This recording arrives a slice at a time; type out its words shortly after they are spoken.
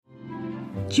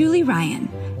Julie Ryan,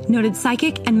 noted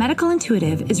psychic and medical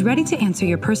intuitive, is ready to answer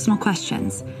your personal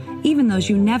questions, even those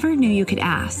you never knew you could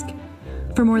ask.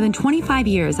 For more than 25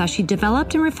 years, as she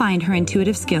developed and refined her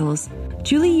intuitive skills,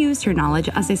 Julie used her knowledge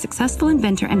as a successful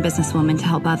inventor and businesswoman to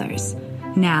help others.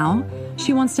 Now,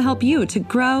 she wants to help you to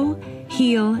grow,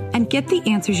 heal, and get the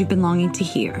answers you've been longing to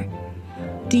hear.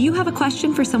 Do you have a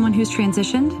question for someone who's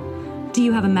transitioned? Do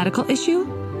you have a medical issue?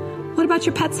 What about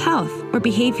your pet's health or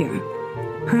behavior?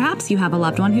 Perhaps you have a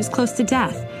loved one who's close to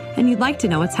death and you'd like to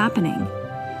know what's happening.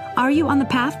 Are you on the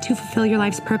path to fulfill your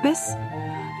life's purpose?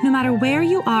 No matter where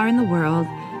you are in the world,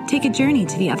 take a journey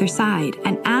to the other side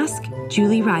and ask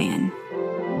Julie Ryan.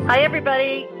 Hi,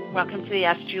 everybody. Welcome to the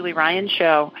Ask Julie Ryan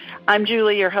Show. I'm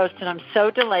Julie, your host, and I'm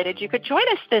so delighted you could join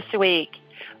us this week.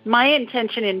 My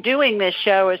intention in doing this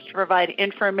show is to provide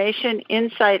information,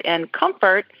 insight, and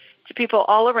comfort to people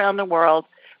all around the world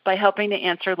by helping to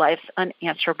answer life's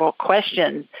unanswerable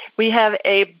questions. We have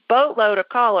a boatload of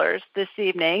callers this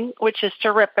evening, which is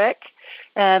terrific,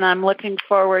 and I'm looking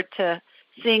forward to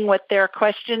seeing what their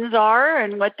questions are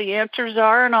and what the answers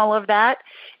are and all of that.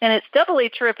 And it's doubly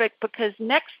terrific because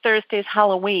next Thursday is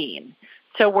Halloween.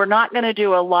 So we're not going to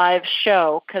do a live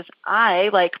show because I,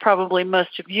 like probably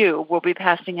most of you, will be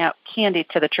passing out candy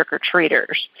to the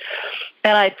trick-or-treaters.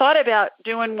 And I thought about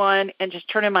doing one and just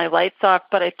turning my lights off,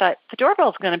 but I thought the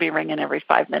doorbell's going to be ringing every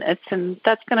 5 minutes, and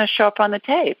that's going to show up on the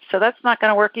tape. So that's not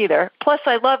going to work either. Plus,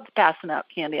 I love passing out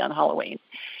candy on Halloween.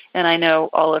 And I know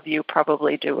all of you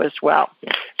probably do as well.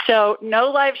 So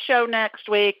no live show next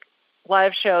week,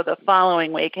 live show the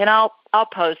following week. And I'll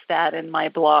post that in my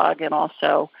blog and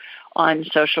also on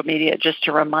social media just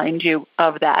to remind you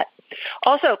of that.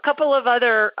 Also, a couple of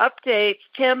other updates.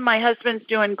 Tim, my husband's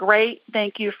doing great.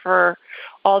 Thank you for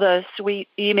all the sweet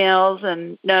emails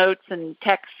and notes and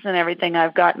texts and everything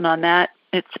I've gotten on that.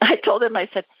 I told him, I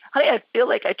said, honey, I feel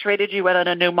like I traded you in on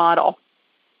a new model.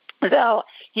 So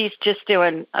he's just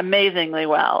doing amazingly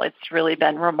well. It's really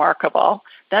been remarkable.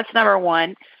 That's number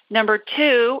one. Number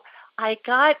two, I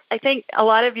think a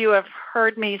lot of you have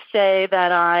heard me say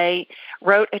that I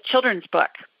wrote a children's book,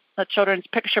 a children's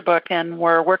picture book, and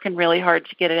we're working really hard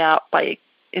to get it out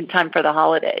in time for the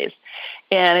holidays.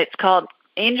 And it's called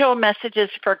Angel Messages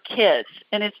for Kids.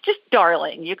 And it's just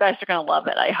darling. You guys are going to love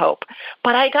it, I hope.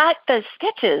 But I got the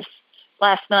sketches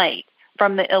last night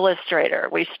from the illustrator.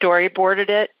 We storyboarded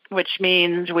it, which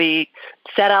means we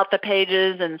set out the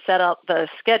pages and set out the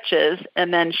sketches,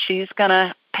 and then she's going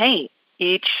to paint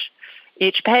each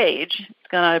page.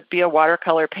 It's going to be a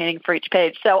watercolor painting for each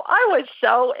page. So I was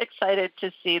so excited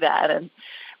to see that and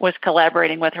was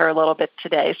collaborating with her a little bit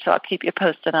today, so I'll keep you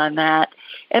posted on that.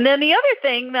 And then the other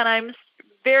thing that I'm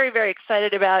very, very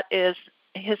excited about is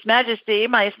His Majesty,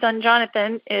 my son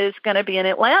Jonathan, is going to be in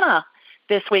Atlanta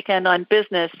this weekend on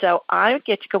business, so I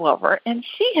get to go over and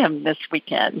see him this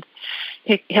weekend.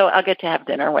 I'll get to have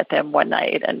dinner with him one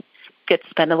night and get to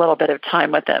spend a little bit of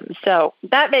time with him. So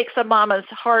that makes a mama's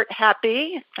heart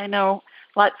happy. I know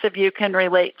lots of you can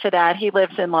relate to that. He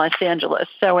lives in Los Angeles,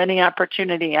 so any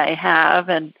opportunity I have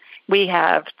and we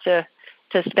have to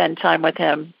spend time with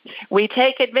him, we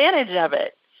take advantage of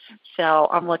it. So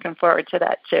I'm looking forward to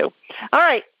that too. All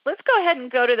right, let's go ahead and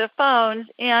go to the phones.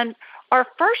 And our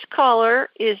first caller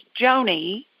is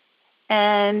Joni,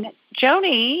 and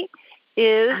Joni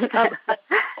is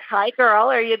hi, girl.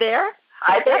 Are you there?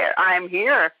 Hi there. I'm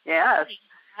here. Yes.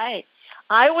 Hi.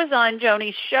 I was on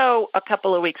Joni's show a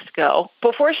couple of weeks ago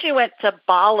before she went to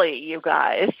Bali, you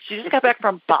guys. She just got back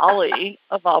from Bali,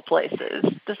 of all places.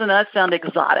 Doesn't that sound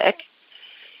exotic?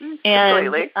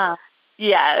 Completely.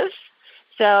 Yes.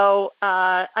 So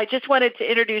I just wanted to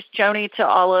introduce Joni to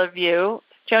all of you.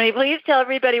 Joni, please tell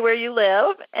everybody where you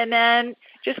live, and then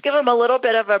just give them a little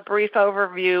bit of a brief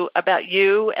overview about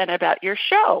you and about your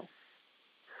show.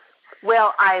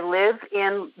 Well, I live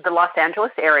in the Los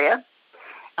Angeles area,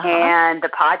 and the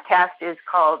podcast is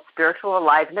called Spiritual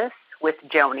Aliveness with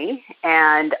Joni,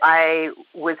 and I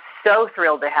was so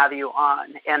thrilled to have you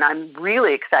on, and I'm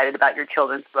really excited about your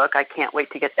children's book. I can't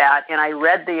wait to get that, and I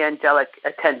read The Angelic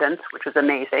Attendants, which was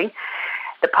amazing.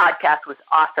 The podcast was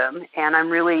awesome, and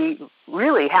I'm really,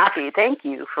 really happy. Thank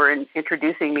you for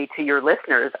introducing me to your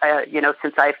listeners.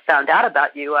 Since I found out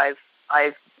about you, I've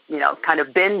kind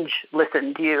of binge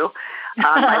listened to you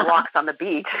on my walks on the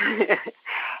beach,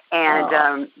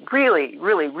 and really,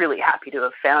 really, really happy to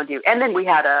have found you. And then we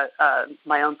had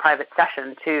my own private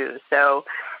session too. So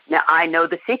now I know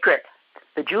the secret,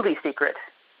 the Julie secret.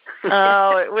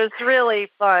 Oh, it was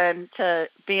really fun to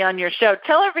be on your show.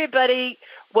 Tell everybody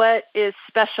what is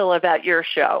special about your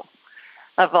show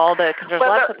because there's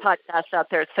lots of podcasts out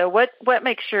there. So what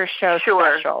makes your show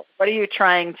special? What are you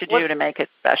trying to do to make it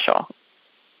special?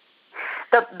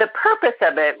 the purpose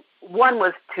of it, one,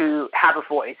 was to have a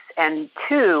voice, and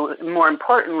two, more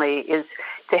importantly, is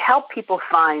to help people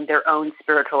find their own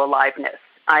spiritual aliveness.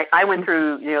 I went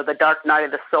through, the dark night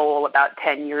of the soul about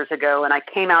 10 years ago, and I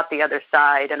came out the other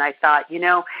side, and I thought,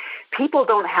 people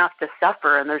don't have to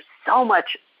suffer, and there's so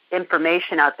much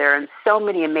information out there and so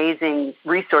many amazing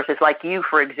resources like you,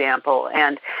 for example.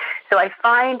 And so I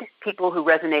find people who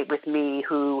resonate with me,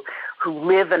 who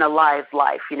live an alive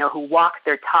life, who walk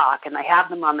their talk, and I have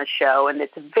them on the show, and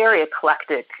it's a very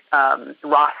eclectic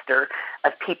roster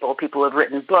of people who have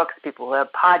written books, people who have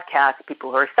podcasts,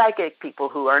 people who are psychic, people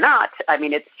who are not. I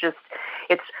mean, it's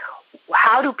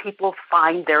how do people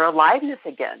find their aliveness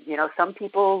again? Some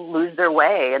people lose their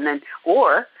way,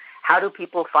 or how do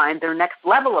people find their next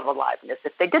level of aliveness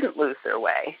if they didn't lose their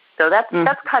way? So that's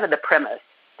kind of the premise.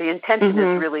 The intention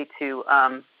is really to,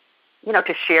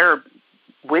 to share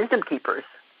wisdom keepers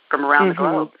from around the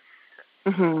globe.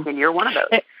 And you're one of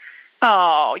those.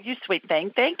 Oh, you sweet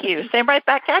thing. Thank you. Same right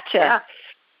back at you. Yeah.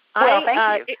 Well,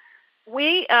 thank you.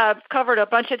 We covered a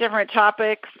bunch of different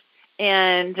topics,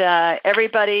 and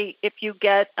everybody, if you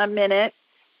get a minute,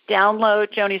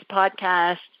 download Joni's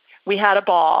podcast. We had a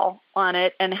ball on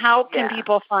it. And how can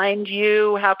people find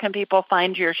you? How can people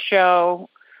find your show?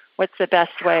 What's the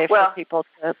best way for people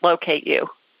to locate you?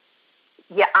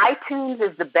 Yeah, iTunes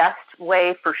is the best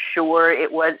way for sure.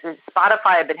 Spotify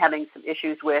I've been having some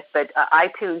issues with, but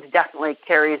iTunes definitely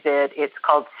carries it. It's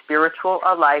called Spiritual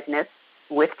Aliveness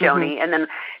with Joni. And then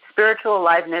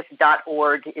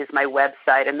spiritualaliveness.org is my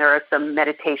website, and there are some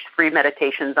free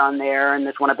meditations on there, and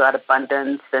there's one about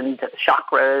abundance and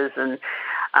chakras, and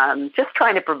just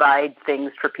trying to provide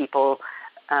things for people,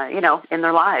 in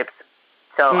their lives.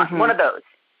 So one of those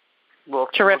will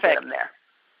get them there.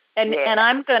 And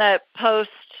I'm going to post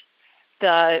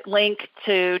the link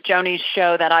to Joni's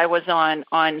show that I was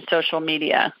on social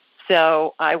media.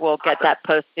 So I will get that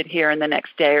posted here in the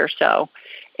next day or so.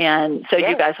 And so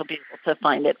you guys will be able to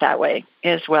find it that way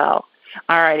as well.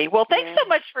 All righty. Well, thanks so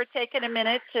much for taking a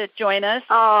minute to join us.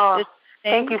 Oh,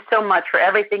 thank you so much for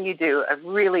everything you do. I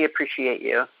really appreciate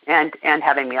you and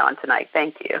having me on tonight.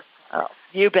 Thank you. Oh,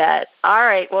 you bet. All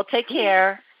right. Well, take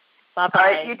care. Bye-bye. All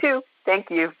right. You too. Thank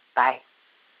you. Bye.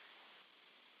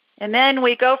 And then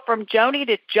we go from Joni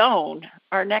to Joan.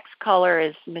 Our next caller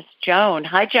is Miss Joan.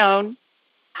 Hi, Joan.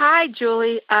 Hi,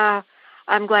 Julie.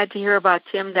 I'm glad to hear about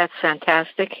Tim. That's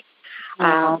fantastic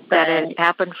that it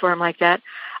happened for him like that.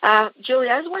 Julie,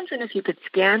 I was wondering if you could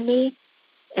scan me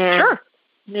and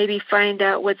maybe find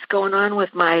out what's going on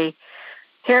with my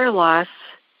hair loss.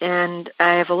 And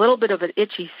I have a little bit of an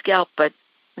itchy scalp, but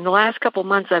in the last couple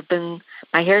months,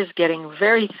 my hair is getting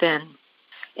very thin,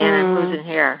 and I'm losing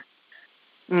hair.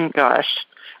 Gosh.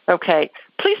 Okay.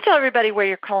 Please tell everybody where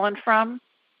you're calling from.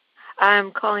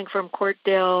 I'm calling from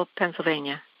Courtdale,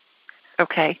 Pennsylvania.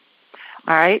 Okay.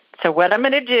 All right. So what I'm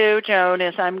going to do, Joan,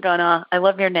 is I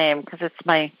love your name because it's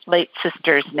my late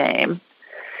sister's name.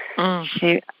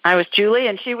 I was Julie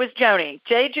and she was Joni.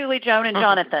 J, Julie, Joan, and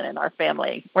Jonathan in our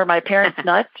family. Were my parents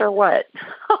nuts or what?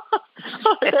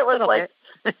 There was like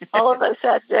all of us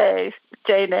had J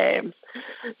names.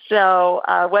 So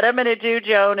what I'm going to do,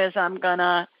 Joan, is I'm going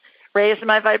to raise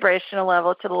my vibrational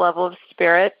level to the level of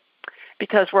spirit,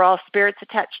 because we're all spirits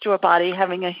attached to a body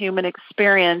having a human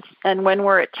experience. And when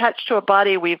we're attached to a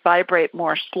body, we vibrate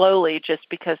more slowly just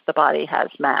because the body has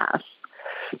mass.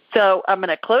 So I'm going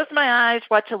to close my eyes,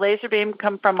 watch a laser beam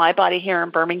come from my body here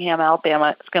in Birmingham,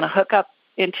 Alabama. It's going to hook up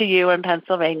into you in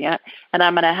Pennsylvania, and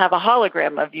I'm going to have a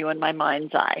hologram of you in my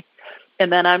mind's eye.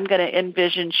 And then I'm going to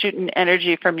envision shooting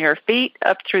energy from your feet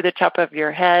up through the top of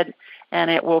your head,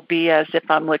 and it will be as if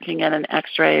I'm looking at an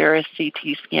X-ray or a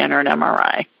CT scan or an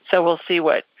MRI. So we'll see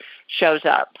what shows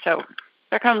up. So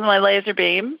there comes my laser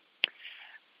beam.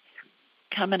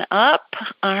 Coming up.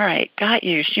 All right, got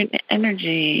you. Shooting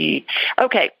energy.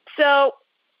 Okay, so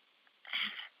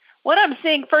what I'm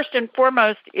seeing first and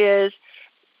foremost is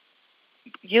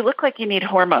you look like you need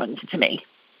hormones to me.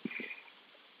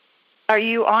 Are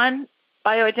you on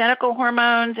bioidentical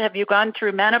hormones? Have you gone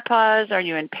through menopause? Are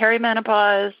you in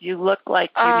perimenopause? You look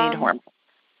like you need hormones.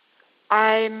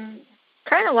 I'm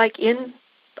kind of like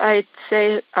I'd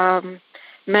say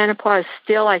menopause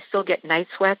still. I still get night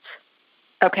sweats.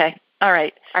 Okay. All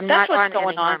right. I'm That's not what's on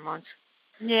going any on. hormones.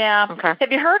 Yeah. Okay.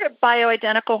 Have you heard of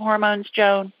bioidentical hormones,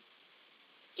 Joan?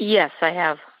 Yes, I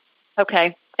have.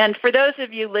 Okay. And for those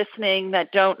of you listening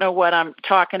that don't know what I'm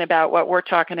talking about, what we're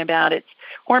talking about, it's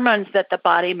hormones that the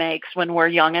body makes when we're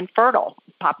young and fertile,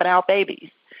 popping out babies.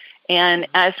 And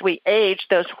as we age,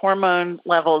 those hormone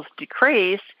levels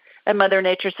decrease, and Mother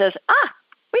Nature says,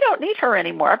 we don't need her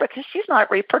anymore because she's not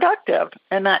reproductive.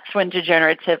 And that's when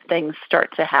degenerative things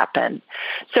start to happen.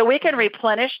 So we can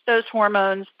replenish those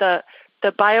hormones. The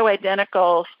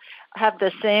bioidenticals have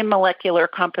the same molecular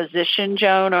composition,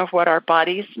 Joan, of what our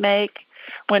bodies make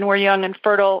when we're young and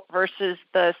fertile versus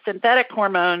the synthetic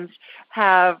hormones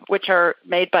which are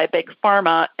made by Big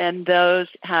Pharma, and those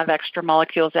have extra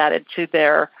molecules added to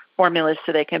their formulas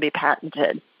so they can be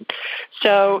patented.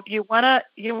 So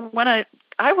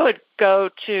I would go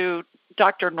to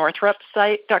Dr. Northrup's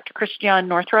site, Dr. Christiane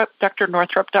Northrup,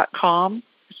 drnorthrup.com.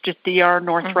 It's just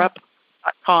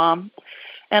drnorthrup.com.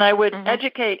 And I would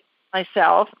educate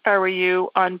myself, if I were you,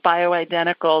 on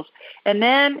bioidenticals. And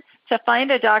then to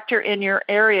find a doctor in your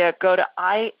area, go to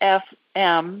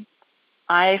IFM,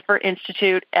 I for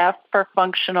Institute, F for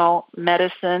Functional,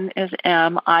 Medicine is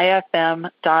M,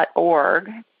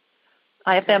 IFM.org.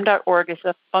 IFM.org is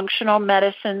a functional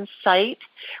medicine site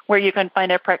where you can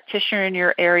find a practitioner in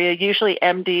your area, usually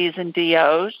MDs and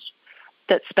DOs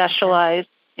that specialize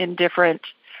in different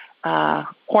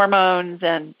hormones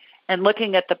and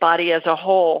looking at the body as a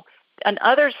whole.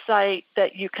 Another site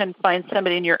that you can find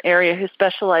somebody in your area who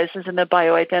specializes in the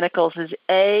bioidenticals is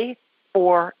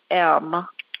A4M.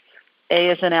 A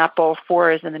is in Apple,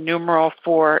 4 is in the numeral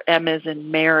 4, M is in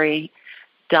Mary.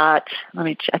 I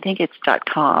think it's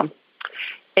 .com.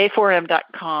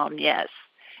 A4M.com, yes.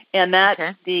 And that's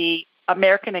the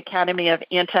American Academy of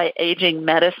Anti-Aging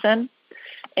Medicine.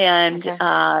 And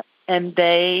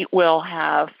they will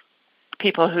have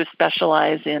people who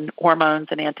specialize in hormones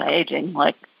and anti-aging,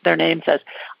 like their name says.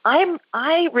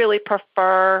 I really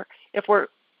prefer, if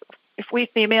we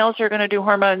females are going to do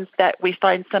hormones, that we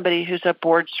find somebody who's a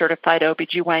board-certified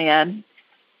OBGYN,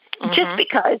 just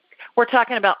because we're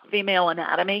talking about female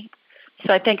anatomy.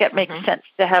 So I think it makes sense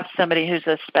to have somebody who's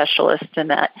a specialist in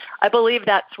that. I believe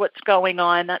that's what's going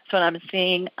on. That's what I'm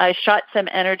seeing. I shot some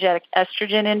energetic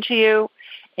estrogen into you,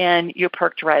 and you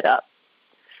perked right up.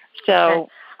 So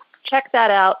check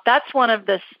that out. That's one of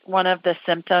the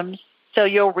symptoms. So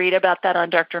you'll read about that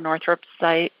on Dr. Northrup's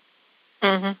site.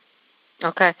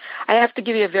 Okay. I have to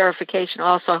give you a verification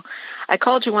also. I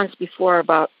called you once before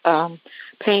about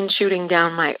pain shooting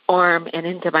down my arm and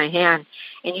into my hand,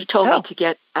 and you told me to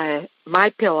get my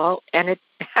pillow, and it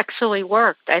actually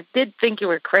worked. I did think you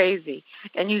were crazy,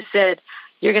 and you said,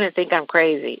 you're going to think I'm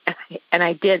crazy, and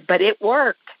I did, but it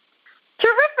worked.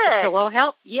 Terrific. The pillow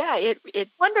helped. Yeah, it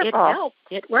wonderful. It helped.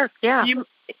 It worked, yeah.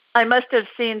 I must have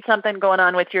seen something going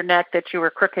on with your neck, that you were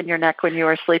crooking your neck when you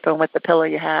were sleeping with the pillow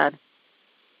you had.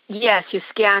 Yes, you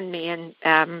scanned me,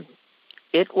 and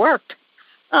it worked.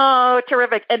 Oh,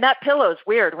 terrific. And that pillow's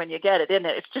weird when you get it, isn't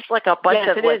it? It's just like a bunch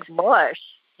of mush.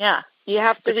 Yeah. You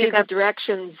have to read the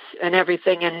directions and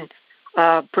everything and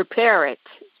prepare it,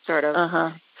 sort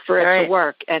of, for it to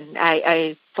work. And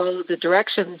I followed the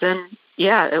directions, and,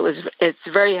 it's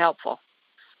very helpful.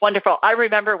 Wonderful. I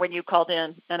remember when you called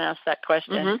in and asked that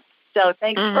question. So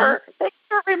thanks for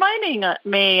reminding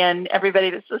me and everybody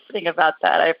that's listening about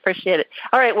that. I appreciate it.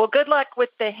 All right. Well, good luck with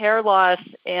the hair loss,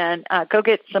 and go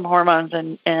get some hormones,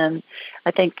 and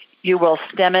I think you will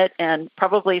stem it and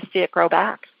probably see it grow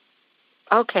back.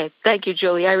 Okay. Thank you,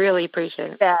 Julie. I really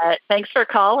appreciate it. Thanks for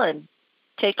calling.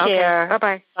 Take care.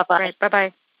 Bye-bye. Bye-bye. Right,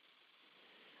 bye-bye.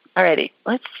 All righty.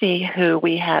 Let's see who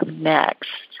we have next.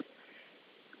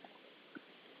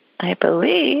 I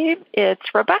believe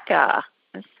it's Rebecca.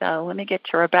 So let me get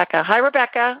to Rebecca. Hi,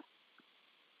 Rebecca.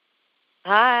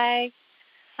 Hi.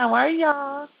 How are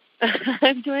y'all?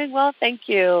 I'm doing well, thank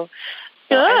you.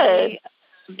 Good.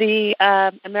 So the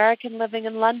American Living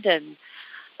in London.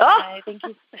 Thank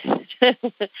you.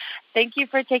 Thank you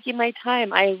for taking my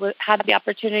time. I had the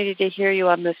opportunity to hear you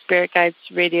on the Spirit Guides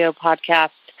radio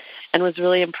podcast and was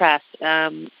really impressed.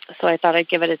 So I thought I'd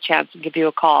give it a chance and give you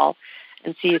a call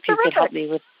and see if you could help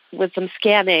me with some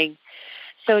scanning.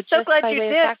 So glad you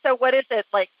did. So what is it,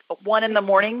 like 1 in the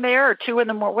morning there or 2 in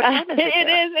the morning? What time is it? It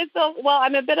is.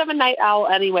 I'm a bit of a night owl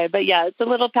anyway, but yeah, it's a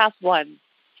little past 1. It's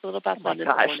a little past 1 in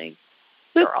the morning.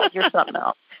 Girl, you're something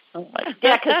else. Oh my.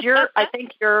 Yeah, because I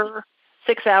think you're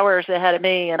 6 hours ahead of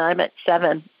me, and I'm at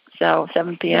 7, so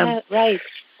 7 p.m. Yeah, right.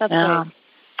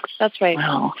 That's right.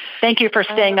 Well, thank you for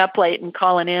staying up late and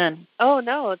calling in. Oh,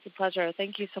 no, it's a pleasure.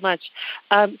 Thank you so much.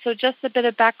 So just a bit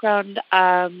of background.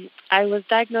 I was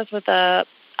diagnosed with a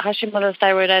Hashimoto's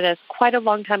thyroiditis quite a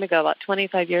long time ago, about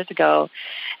 25 years ago.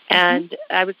 And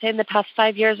I would say in the past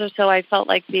 5 years or so, I felt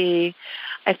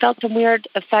some weird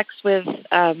effects with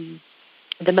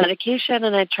the medication,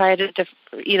 and I tried it,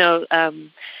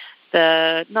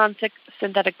 the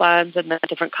non-synthetic blends and the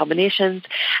different combinations.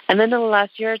 And then in the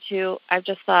last year or two, I've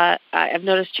just thought I've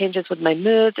noticed changes with my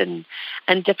mood and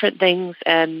different things.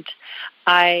 And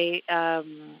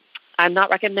I'm not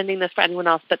recommending this for anyone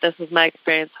else, but this was my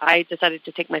experience. I decided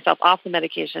to take myself off the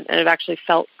medication, and it actually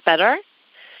felt better.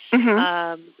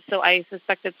 Mm-hmm. So I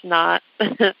suspect it's not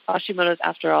Hashimoto's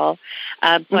after all.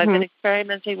 I've been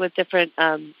experimenting with different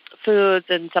foods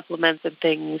and supplements and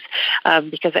things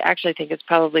because I actually think it's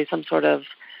probably some sort of,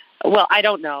 well, I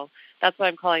don't know. That's why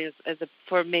I'm calling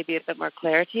for maybe a bit more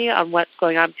clarity on what's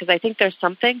going on, because I think there's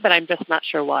something, but I'm just not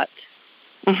sure what.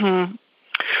 Mm-hmm.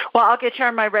 Well, I'll get you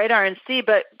on my radar and see,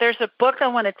 but there's a book I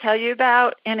want to tell you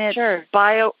about, and it's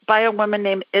by a woman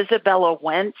named Isabella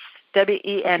Wentz,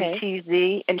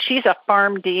 W-E-N-T-Z, and she's a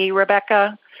PharmD,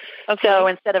 Rebecca. Okay. So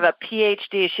instead of a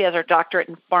PhD, she has her doctorate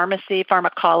in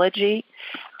pharmacology,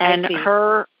 and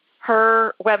her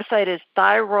website is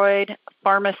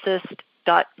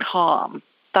thyroidpharmacist.com,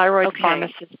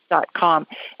 thyroidpharmacist.com,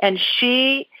 and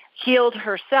she healed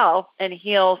herself and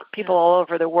heals people all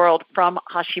over the world from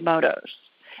Hashimoto's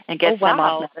and gets them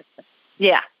off medicine.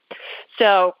 Yeah.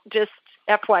 So just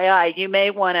FYI, you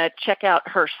may want to check out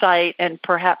her site and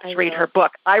perhaps read her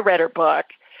book. I read her book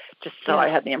just so I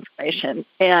had the information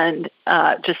and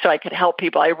just so I could help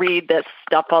people. I read this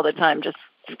stuff all the time just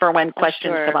for when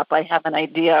questions come up. I have an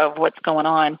idea of what's going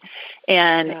on,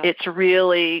 and it's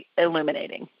really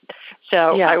illuminating.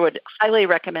 So I would highly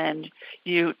recommend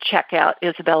you check out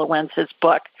Isabella Wentz's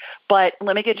book. But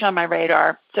let me get you on my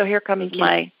radar. So here comes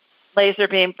my laser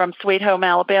beam from Sweet Home,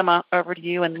 Alabama, over to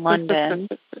you in London.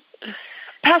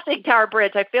 Passing Tower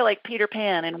Bridge, I feel like Peter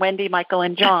Pan and Wendy, Michael,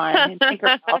 and John in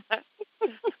Tinkerbell.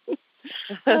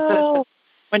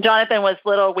 When Jonathan was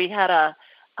little, we had a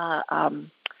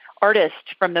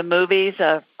artist from the movies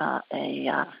of I don't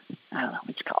know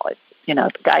what you call it. You know,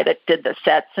 the guy that did the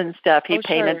sets and stuff. He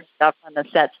painted stuff on the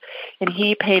sets, and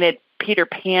he painted Peter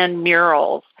Pan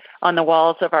murals on the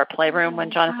walls of our playroom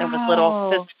when Jonathan was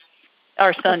little.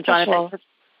 Our son Jonathan,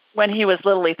 when he was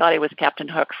little, he thought he was Captain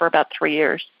Hook for about 3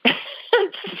 years.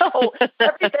 So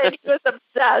every day he was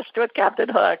obsessed with Captain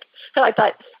Hook. And I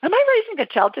thought, am I raising a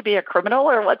child to be a criminal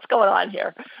or what's going on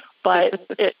here? But,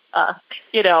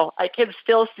 I can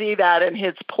still see that in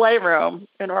his playroom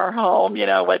in our home,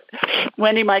 with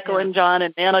Wendy, Michael, and John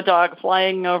and Nana Dog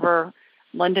flying over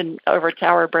London, over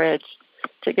Tower Bridge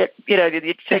to get, you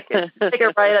take a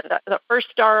right at the first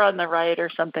star on the right or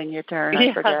something you turn.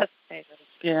 I forget.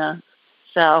 Yeah.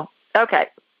 So, okay.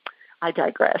 I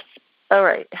digress. All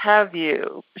right. Have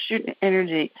you shooting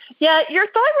energy? Yeah, your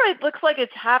thyroid looks like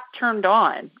it's half turned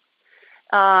on.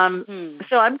 So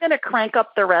I'm going to crank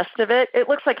up the rest of it. It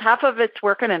looks like half of it's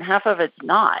working and half of it's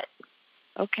not.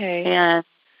 Okay. And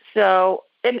so,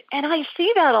 and I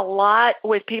see that a lot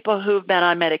with people who've been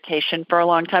on medication for a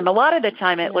long time. A lot of the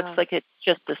time it looks like it's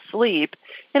just asleep,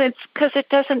 and it's because it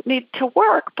doesn't need to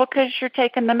work because you're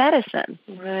taking the medicine.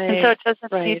 Right. And so it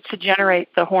doesn't need to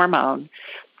generate the hormone.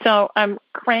 So I'm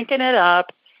cranking it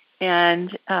up,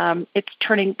 and it's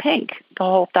turning pink. The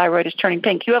whole thyroid is turning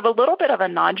pink. You have a little bit of a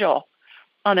nodule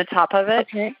on the top of it.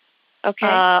 Okay.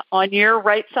 On your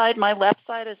right side, my left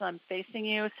side is I'm facing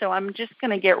you, so I'm just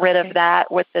going to get rid of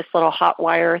that with this little hot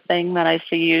wire thing that I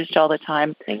see used all the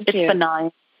time. It's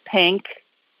benign, pink,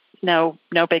 no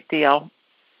big deal.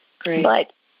 Great.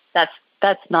 But that's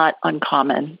not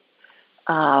uncommon.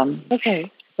 To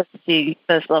see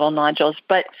those little nodules,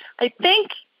 but I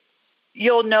think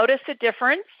you'll notice a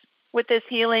difference with this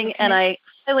healing, and I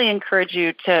highly encourage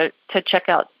you to check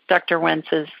out Dr.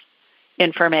 Wentz's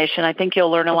information. I think you'll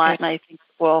learn a lot, and I think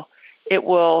you'll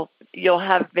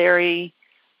have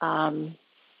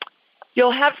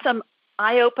you'll have some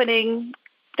eye-opening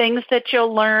things that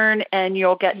you'll learn, and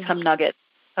you'll get some nuggets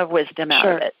of wisdom out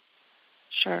of it.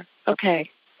 Sure. Okay.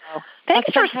 So,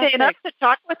 thanks for staying up to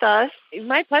talk with us.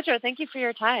 My pleasure. Thank you for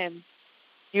your time.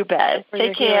 You bet.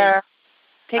 Take care.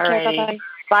 Take care. Bye-bye.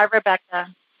 Bye, Rebecca.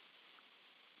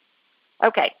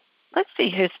 Okay. Let's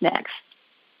see who's next.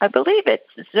 I believe it's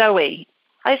Zoe.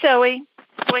 Hi, Zoe.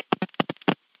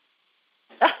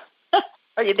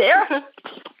 Are you there?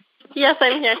 Yes,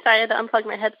 I'm here. Sorry, I had to unplug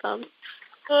my headphones.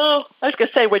 Oh, I was going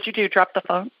to say, what'd you do? Drop the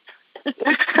phone?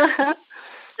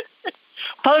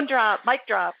 Phone drop, mic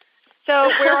drop. So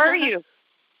where are you?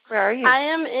 I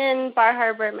am in Bar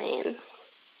Harbor, Maine.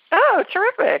 Oh,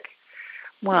 terrific.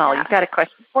 Well, you got a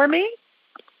question for me?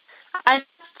 I have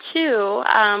two.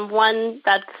 One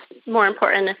that's more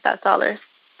important if that's all there's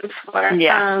for.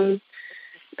 Yeah.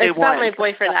 It's about my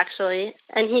boyfriend, actually,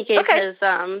 and he gave his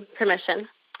permission.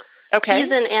 Okay.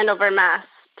 He's in Andover, Mass.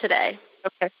 today.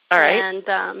 Okay. All right.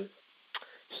 And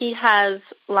he has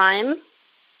Lyme.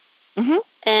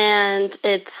 Mm-hmm. And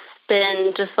it's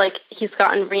been just like he's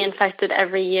gotten reinfected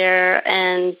every year,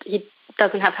 and he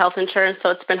doesn't have health insurance, so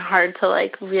it's been hard to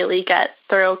like really get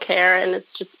thorough care, and it's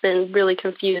just been really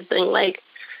confusing, like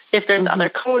if there's other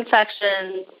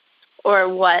co-infections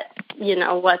or what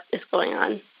is going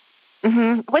on.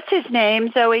 What's his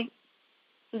name, Zoe?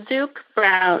 Zook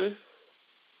Brown.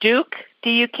 Duke?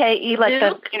 D-U-K-E, like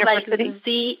Zook, the university? like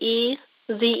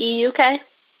Z-E-U-K.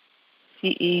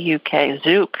 Z-E-U-K,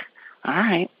 Zook. All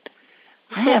right.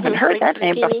 I haven't heard that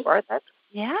name before.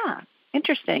 Yeah,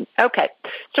 interesting. Okay.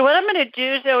 So what I'm going to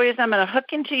do, Zoe, is I'm going to hook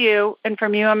into you, and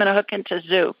from you I'm going to hook into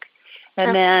Zook.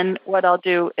 And then what I'll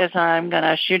do is I'm going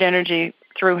to shoot energy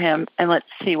through him, and let's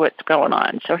see what's going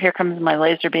on. So here comes my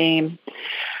laser beam.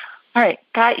 All right,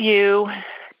 got you.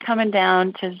 Coming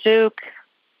down to Zook.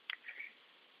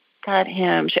 Got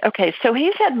him. Okay, so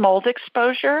he's had mold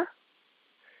exposure.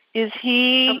 Is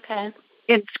he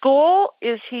in school?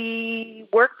 Is he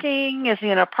working? Is he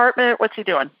in an apartment? What's he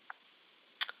doing?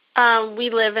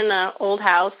 We live in an old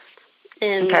house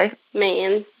in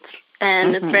Maine,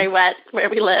 and it's very wet where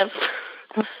we live.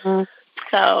 So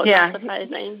not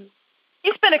surprising.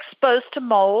 He's been exposed to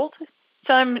mold,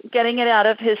 so I'm getting it out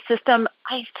of his system.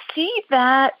 I see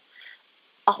that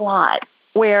a lot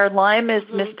where Lyme is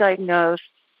misdiagnosed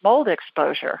mold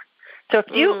exposure. So if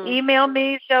you email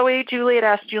me, Zoe, Julie at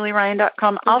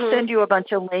AskJulieRyan.com, I'll send you a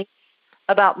bunch of links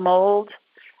about mold,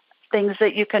 things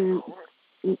that you can,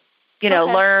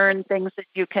 learn, things that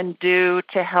you can do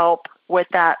to help with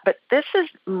that. But this is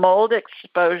mold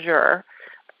exposure.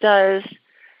 Does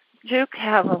Duke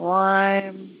have a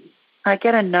Lyme? I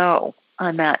get a no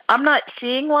on that. I'm not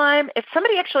seeing Lyme. If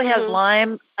somebody actually has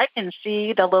Lyme, I can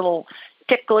see the little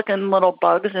tick-looking little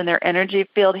bugs in their energy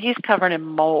field. He's covered in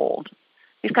mold.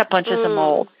 He's got bunches of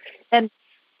mold. And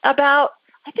about,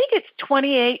 I think it's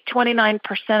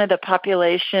 29% of the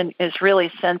population is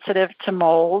really sensitive to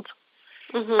mold.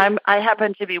 I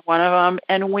happen to be one of them,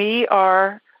 and we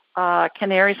are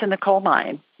canaries in the coal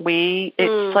mine.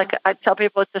 It's like I tell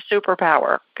people it's a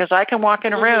superpower because I can walk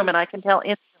in a room and I can tell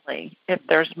instantly if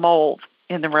there's mold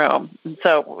in the room, and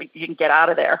so you can get out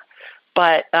of there.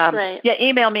 But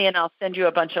email me and I'll send you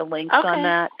a bunch of links on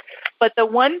that. But the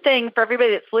one thing for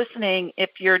everybody that's listening,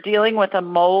 if you're dealing with a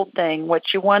mold thing,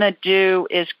 what you want to do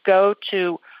is go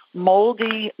to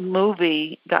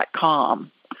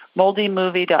moldymovie.com,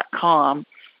 moldymovie.com,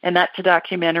 and that's a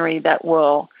documentary that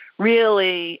will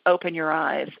really open your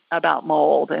eyes about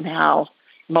mold and how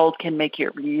mold can make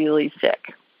you really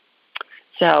sick.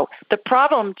 So the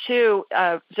problem, too,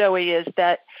 Zoe, is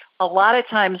that a lot of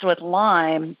times with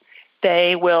Lyme,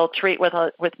 they will treat with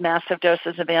massive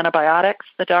doses of antibiotics,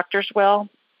 the doctors will.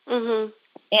 And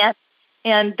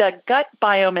the gut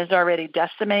biome is already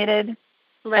decimated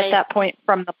at that point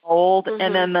from the mold,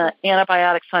 and then the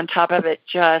antibiotics on top of it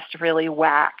just really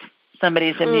whack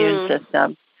somebody's immune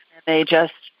system. And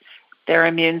their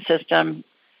immune system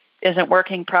isn't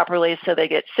working properly, so they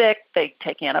get sick, they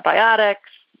take antibiotics,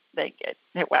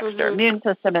 it whacks their immune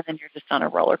system, and then you're just on a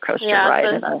roller coaster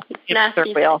ride in a third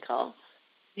wheel. Cycle.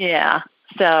 Yeah,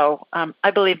 so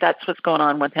I believe that's what's going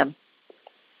on with him.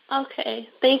 Okay,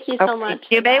 thank you so much.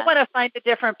 You may want to find a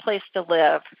different place to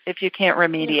live if you can't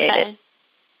remediate it.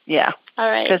 Yeah. All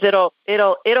right. Because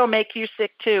it'll make you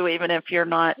sick too, even if you're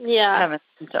not having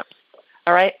symptoms.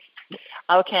 All right.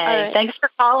 Okay. All right. Thanks for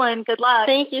calling. Good luck.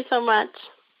 Thank you so much.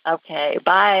 Okay.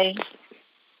 Bye.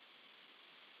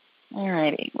 All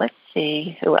righty. Let's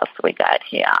see who else we got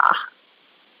here.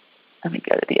 Let me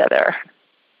go to the other.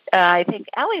 I think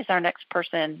Allie's our next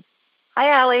person.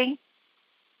 Hi, Allie.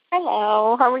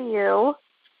 Hello. How are you?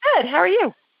 Good. How are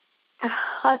you?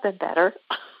 I've been better.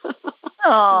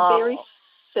 Oh. Very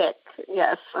sick.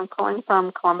 Yes, I'm calling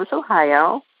from Columbus,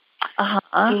 Ohio.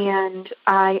 And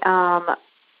I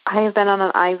have been on an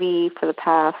IV for the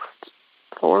past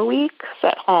 4 weeks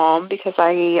at home because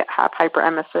I have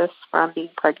hyperemesis from being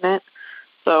pregnant.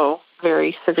 So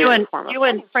very severe form of. You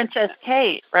and Princess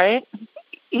Kate, right?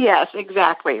 Yes,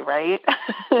 exactly, right?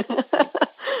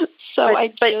 So I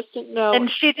just didn't know.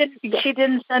 And she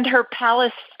didn't send her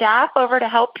palace staff over to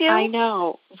help you? I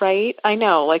know, right? I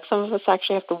know. Like some of us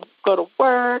actually have to go to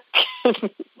work and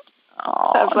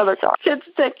have other kids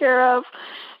to take care of.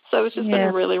 So it's just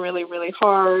been really, really, really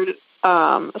hard.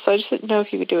 So I just didn't know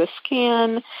if you could do a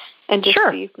scan and just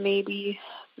see if maybe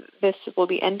this will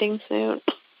be ending soon.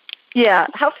 Yeah.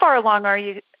 How far along are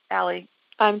you, Allie?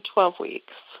 I'm 12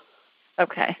 weeks.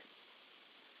 Okay.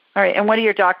 All right. And what are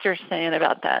your doctors saying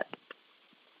about that?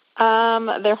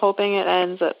 They're hoping it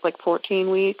ends at like 14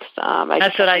 weeks.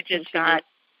 That's what I just got.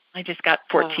 I just got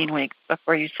 14 weeks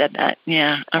before you said that.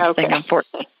 Yeah. I'm thinking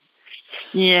 14.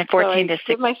 Yeah, 14 to 16. I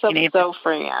give myself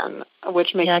Zofran,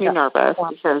 which makes me nervous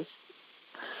because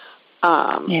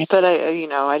But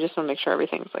I just want to make sure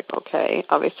everything's like okay.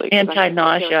 Obviously,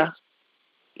 anti-nausea.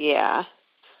 Yeah.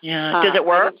 Yeah. Does it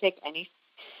work? I don't take any.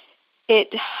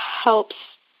 It helps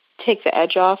take the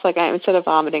edge off. Like instead of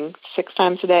vomiting 6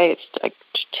 times a day, it's like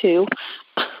 2.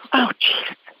 Oh,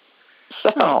 geez.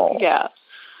 So yeah,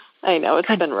 I know it's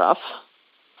been rough.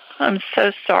 I'm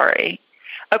so sorry.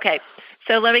 Okay,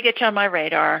 so let me get you on my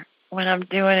radar. What I'm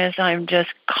doing is I'm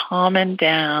just calming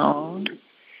down.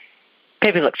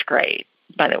 Baby looks great,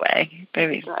 by the way.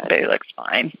 Baby looks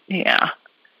fine. Yeah.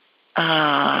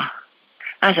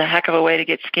 That's a heck of a way to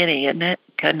get skinny, isn't it?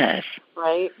 Goodness.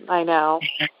 Right? I know.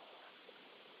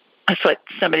 That's what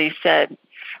somebody said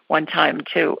one time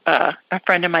to a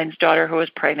friend of mine's daughter who was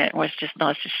pregnant and was just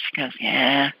nauseous. She goes,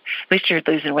 yeah, at least you're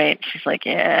losing weight. She's like,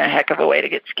 yeah, heck of a way to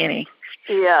get skinny.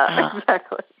 Yeah,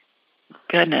 exactly.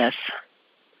 Goodness.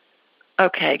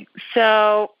 Okay,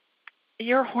 so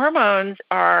your hormones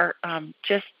are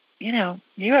just, you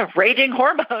have raging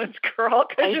hormones, girl.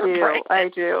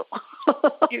 I do.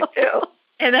 You do.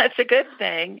 And that's a good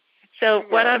thing. So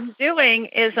what I'm doing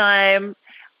is I'm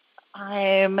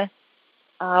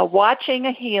watching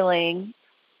a healing.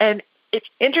 And it's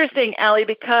interesting, Allie,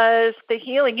 because the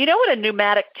healing, you know what a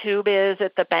pneumatic tube is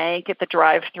at the bank, at the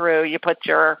drive-through? You put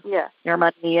your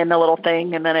money in the little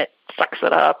thing, and then it sucks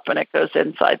it up, and it goes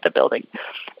inside the building.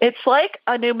 It's like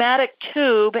a pneumatic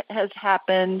tube has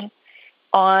happened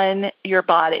on your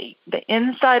body. The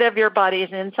inside of your body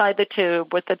is inside the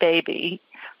tube with the baby,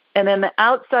 and then the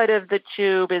outside of the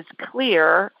tube is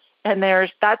clear, and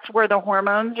that's where the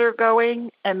hormones are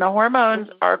going, and the hormones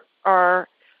are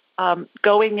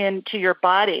going into your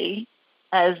body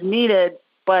as needed,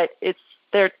 but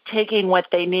they're taking what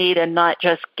they need and not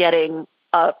just getting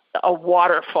a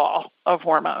waterfall of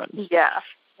hormones. Yeah.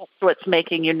 That's what's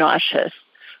making you nauseous.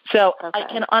 So I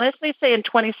can honestly say in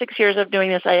 26 years of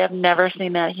doing this, I have never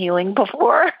seen that healing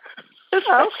before.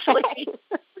 Especially.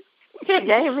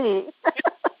 Yay me.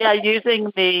 Yeah,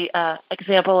 using the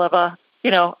example of a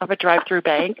drive-through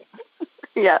bank.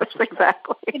 Yes,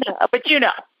 exactly. But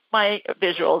my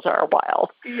visuals are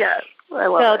wild. Yes, I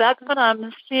love it. So that's what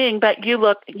I'm seeing. But you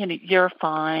look, you're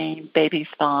fine. Baby's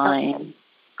fine.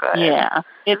 Good. Yeah.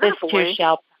 This too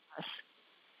shall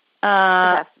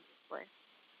pass.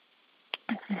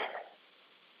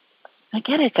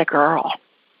 Again, it's a girl.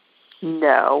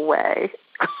 No way.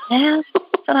 Yeah, that's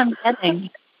what I'm getting.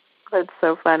 That's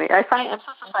so funny. I'm supposed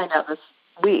to find out this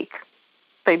week.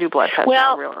 They do blood tests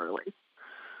real early.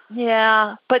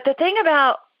 Yeah, but the thing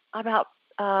about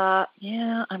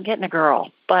I'm getting a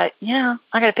girl. But, I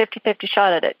got a 50-50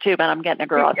 shot at it, too, but I'm getting a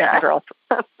girl. I'm getting a girl.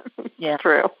 Yeah.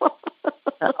 True.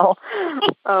 So.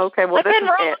 Okay, well, this is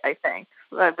it, I think.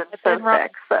 I've been so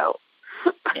sick, so.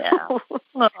 Yeah.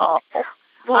 Oh.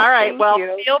 All right,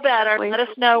 feel better. Let us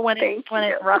know when it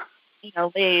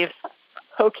leaves.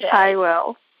 Okay. I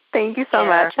will. Thank you so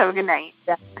much. Have a good night.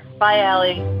 Yeah. Bye,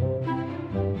 Allie.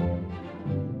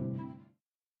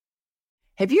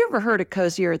 Have you ever heard of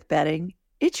Cozy Earth bedding?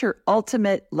 It's your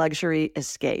ultimate luxury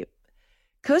escape.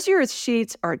 Cozy Earth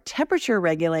sheets are temperature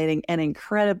regulating and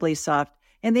incredibly soft,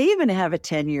 and they even have a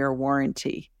 10-year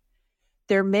warranty.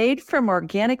 They're made from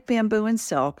organic bamboo and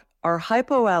silk, are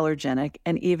hypoallergenic,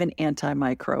 and even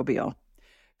antimicrobial.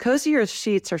 Cozy Earth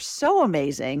sheets are so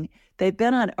amazing, they've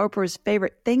been on Oprah's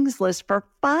favorite things list for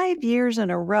 5 years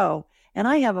in a row, and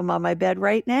I have them on my bed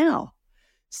right now.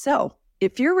 So,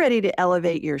 if you're ready to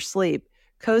elevate your sleep,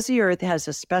 Cozy Earth has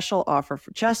a special offer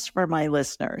just for my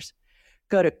listeners.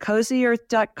 Go to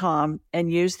CozyEarth.com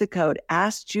and use the code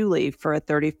AskJulie for a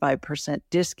 35%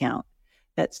 discount.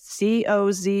 That's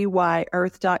COZY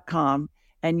Earth.com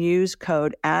and use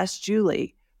code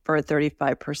AskJulie for a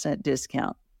 35%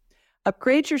 discount.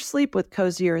 Upgrade your sleep with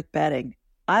Cozy Earth bedding.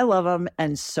 I love them,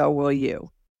 and so will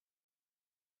you.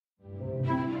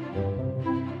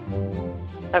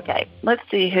 Okay, let's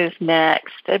see who's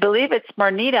next. I believe it's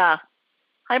Marnita.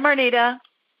 Hi, Marnita.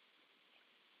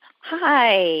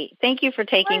 Hi. Thank you for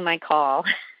taking my call.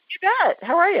 You bet.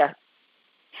 How are you?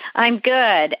 I'm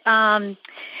good.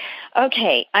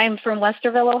 Okay, I'm from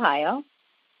Westerville, Ohio.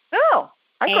 Oh,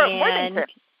 I grew up in Worthington.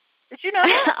 Did you know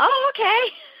that? Oh,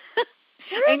 okay.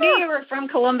 I knew you were from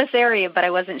Columbus area, but I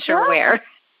wasn't sure where.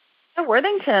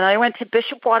 Worthington. I went to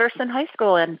Bishop Watterson High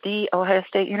School and the Ohio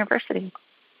State University.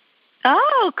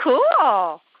 Oh, cool.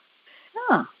 Oh.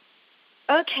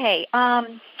 Okay.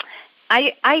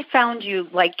 I found you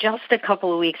like just a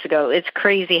couple of weeks ago. It's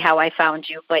crazy how I found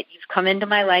you, but you've come into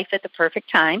my life at the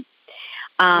perfect time.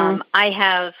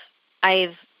 I've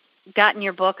gotten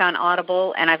your book on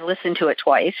Audible and I've listened to it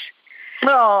twice.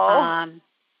 Oh.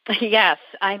 Yes,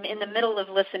 I'm in the middle of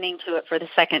listening to it for the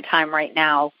second time right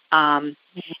now.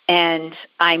 And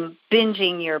I'm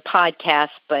binging your podcast,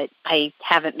 but I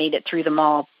haven't made it through them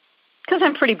all because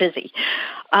I'm pretty busy.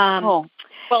 Well,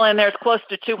 and there's close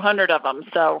to 200 of them,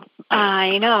 so.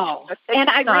 I know. And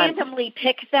I randomly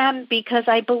pick them because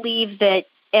I believe that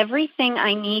everything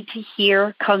I need to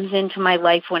hear comes into my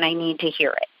life when I need to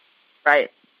hear it.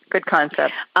 Right. Good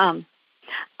concept. I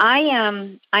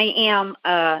am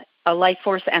a life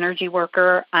force energy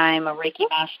worker. I'm a Reiki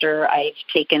master. I've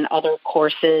taken other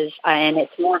courses, and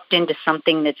it's morphed into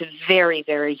something that's very,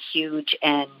 very huge.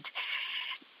 And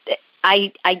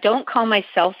I don't call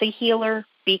myself a healer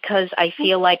because I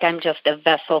feel like I'm just a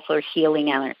vessel for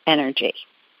healing energy.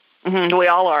 Mm-hmm. We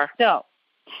all are. So,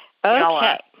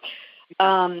 okay.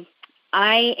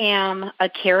 I am a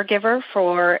caregiver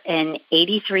for an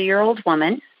 83-year-old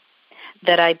woman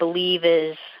that I believe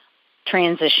is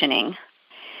transitioning.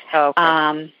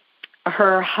 Okay.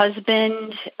 Her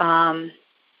husband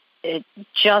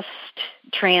just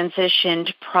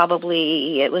transitioned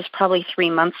it was probably 3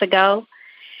 months ago,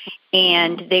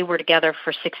 and they were together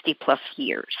for 60-plus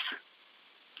years.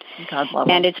 God love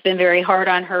and it's been very hard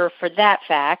on her for that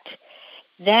fact.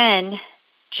 Then,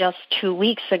 just 2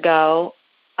 weeks ago,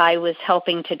 I was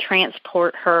helping to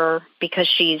transport her because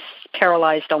she's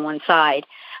paralyzed on one side.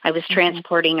 I was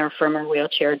transporting her from her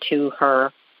wheelchair to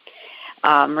her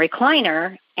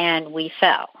recliner, and we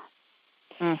fell.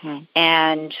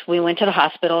 And we went to the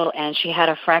hospital, and she had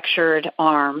a fractured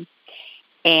arm,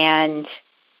 and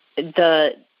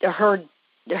her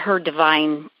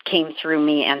divine came through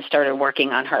me and started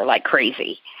working on her like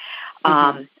crazy.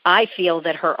 I feel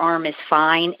that her arm is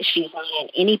fine. She's not on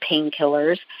any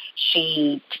painkillers.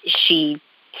 She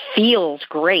feels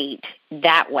great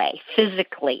that way.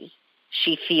 Physically,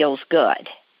 she feels good.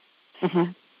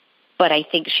 But I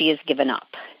think she has given up.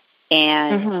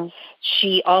 And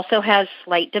she also has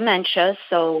slight dementia,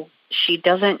 so she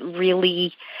doesn't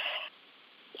really...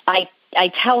 I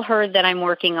tell her that I'm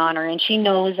working on her, and she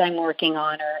knows I'm working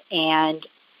on her. And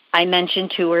I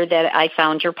mentioned to her that I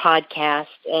found your podcast,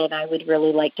 and I would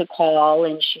really like to call.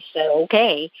 And she said,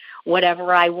 okay,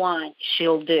 whatever I want,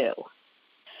 she'll do.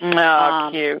 Oh,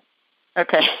 cute.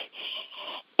 Okay.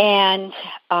 And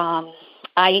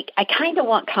I kind of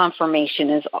want confirmation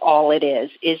is all it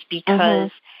is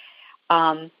because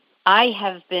I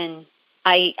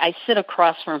sit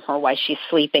across from her while she's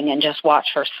sleeping and just watch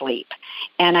her sleep.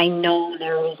 And I know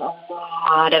there is a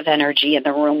lot of energy in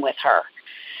the room with her.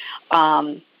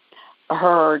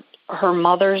 Her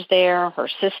mother's there, her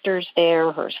sister's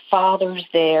there, her father's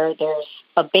there. There's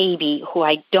a baby who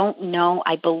I don't know.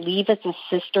 I believe it's a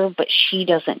sister, but she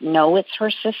doesn't know it's her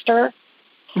sister.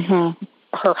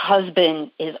 Her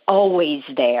husband is always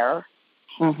there.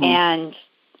 And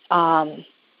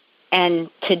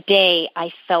today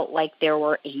I felt like there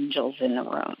were angels in the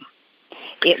room.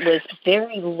 It was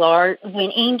very large.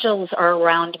 When angels are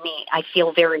around me, I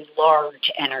feel very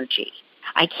large energy.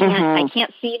 I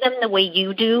can't see them the way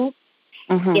you do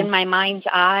in my mind's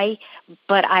eye,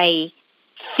 but I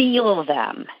feel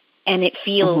them, and it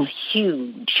feels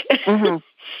huge.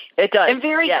 It does. And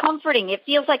very comforting. It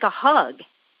feels like a hug.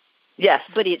 Yes.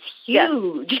 But it's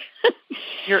huge.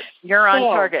 Yes. You're on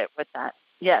target with that.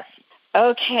 Yes.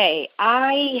 Okay.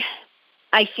 I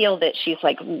feel that she's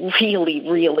like really,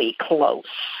 really close.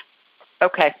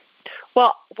 Okay.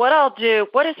 Well, what I'll do,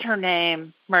 what is her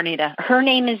name, Marnita? Her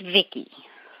name is Vicky.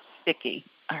 Vicky.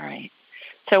 All right.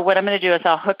 So what I'm going to do is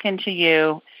I'll hook into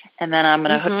you, and then I'm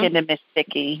going to hook into Miss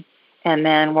Vicky, and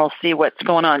then we'll see what's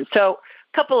going on. So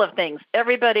a couple of things.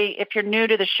 Everybody, if you're new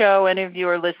to the show, any of you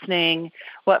are listening,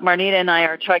 what Marnita and I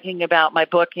are talking about, my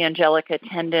book, Angelic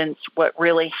Attendants, what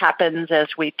really happens as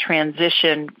we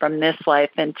transition from this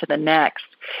life into the next.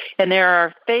 And there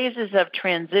are phases of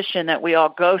transition that we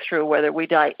all go through, whether we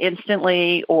die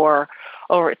instantly or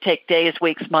take days,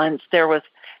 weeks, months. There's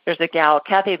a gal,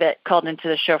 Kathy, that called into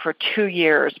the show for 2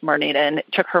 years, Marnita, and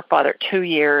it took her father 2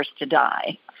 years to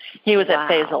die. He was at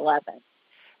phase 11,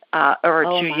 over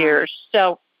 2 years.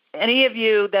 So any of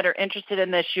you that are interested in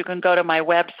this, you can go to my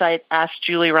website,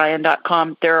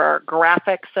 AskJulieRyan.com. There are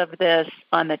graphics of this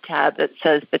on the tab that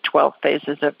says the 12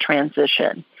 phases of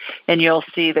transition, and you'll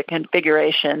see the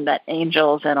configuration that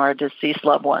angels and our deceased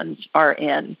loved ones are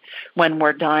in when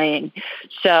we're dying.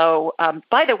 So,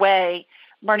 by the way,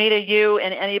 Marnita, you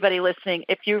and anybody listening,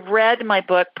 if you've read my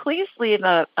book, please leave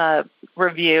a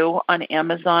review on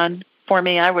Amazon for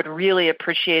me. I would really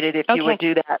appreciate it if you would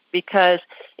do that, because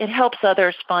it helps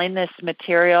others find this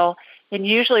material. And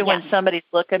usually when somebody's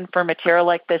looking for material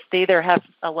like this, they either have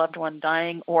a loved one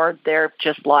dying or they're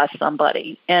just lost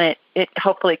somebody. And it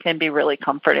hopefully can be really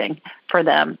comforting for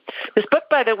them. This book,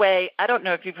 by the way, I don't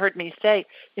know if you've heard me say,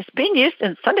 it's being used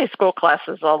in Sunday school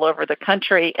classes all over the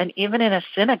country and even in a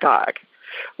synagogue,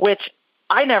 which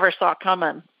I never saw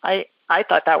coming. I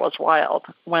thought that was wild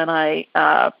when I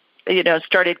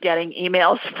started getting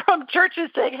emails from churches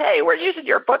saying, hey, we're using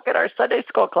your book in our Sunday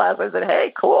school classes. And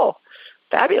hey, cool.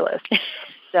 Fabulous.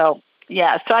 So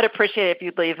I'd appreciate it if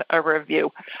you'd leave a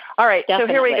review. All right, Definitely.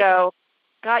 So here we go.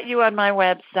 Got you on my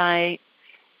website.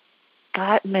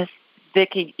 Got Miss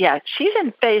Vicki. Yeah, she's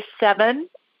in phase 7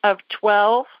 of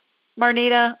 12,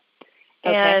 Marnita.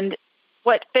 Okay. And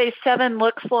what phase 7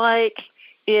 looks like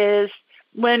is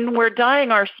when we're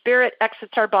dying, our spirit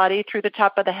exits our body through the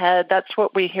top of the head. That's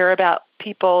what we hear about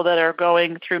people that are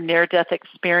going through near-death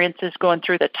experiences, going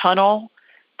through the tunnel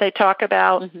they talk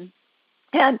about. Mm-hmm.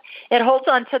 And it holds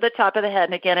on to the top of the head.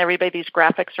 And again, everybody, these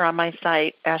graphics are on my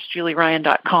site,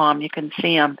 AskJulieRyan.com. You can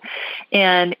see them.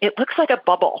 And it looks like a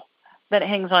bubble that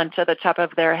hangs on to the top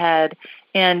of their head.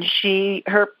 And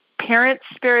her parents'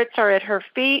 spirits are at her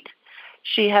feet.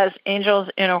 She has angels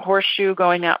in a horseshoe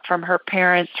going out from her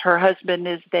parents. Her husband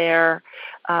is there.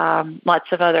 Lots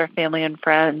of other family and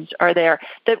friends are there.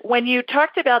 When you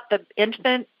talked about the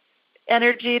infant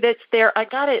energy that's there, I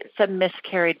got it. It's a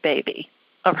miscarried baby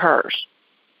of hers.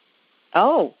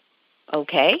 Oh,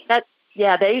 okay.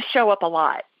 They show up a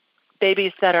lot.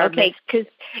 Babies that are because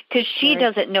she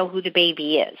doesn't know who the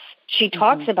baby is. She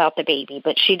talks about the baby,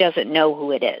 but she doesn't know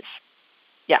who it is.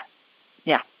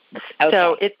 Yeah. Okay.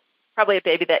 So it's probably a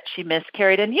baby that she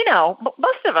miscarried, and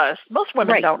most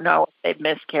women don't know if they've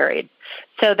miscarried.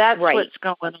 So that's what's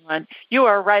going on. You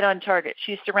are right on target.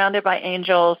 She's surrounded by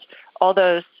angels. All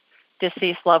those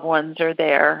deceased loved ones are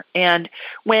there. And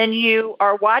when you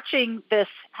are watching this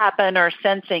happen or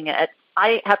sensing it,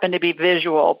 I happen to be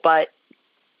visual, but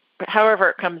however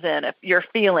it comes in, if you're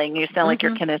feeling, you sound like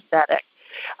you're kinesthetic.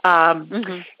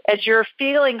 As you're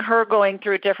feeling her going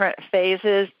through different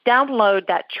phases, download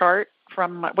that chart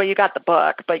you got the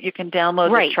book, but you can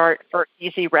download the chart for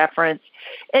easy reference.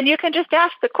 And you can just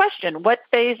ask the question, what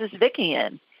phase is Vicki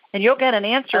in? And you'll get an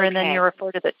answer, and then you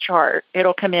refer to the chart.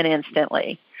 It'll come in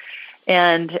instantly.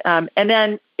 And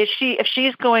then if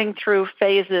she's going through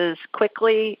phases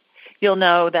quickly, you'll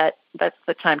know that that's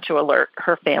the time to alert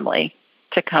her family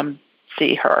to come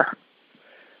see her.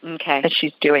 Okay. That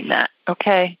she's doing that.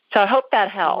 Okay. So I hope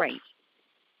that helps. Right.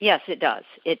 Yes, it does.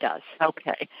 It does.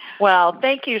 Okay. Well,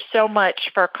 thank you so much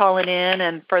for calling in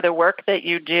and for the work that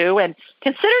you do. And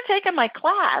consider taking my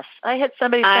class. I had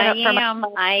somebody sign up for my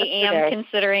class am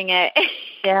considering it.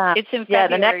 Yeah. It's in February,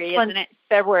 the next one, isn't it?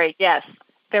 February, yes.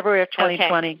 February of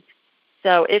 2020. Okay.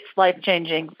 So it's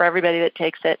life-changing for everybody that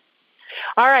takes it.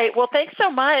 All right. Well, thanks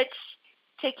so much.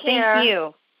 Take care. Thank you.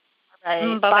 All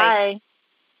right. Bye-bye. Bye.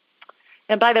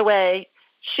 And by the way,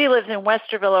 she lives in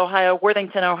Westerville, Ohio.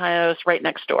 Worthington, Ohio is right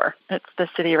next door. It's the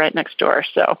city right next door.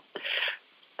 So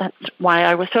that's why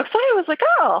I was so excited. I was like,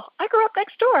 oh, I grew up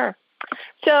next door.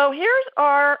 So here's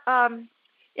our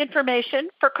information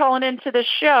for calling into the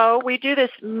show. We do this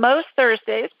most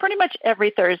Thursdays, pretty much every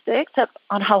Thursday, except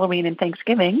on Halloween and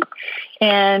Thanksgiving.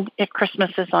 And if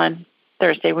Christmas is on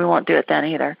Thursday, we won't do it then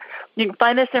either. You can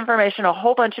find this information a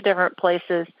whole bunch of different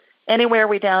places.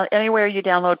 Anywhere you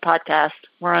download podcasts.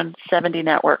 We're on 70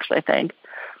 networks, I think,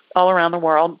 all around the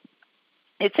world.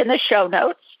 It's in the show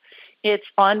notes. It's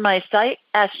on my site,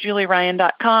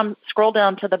 AskJulieRyan.com. Scroll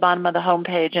down to the bottom of the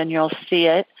homepage and you'll see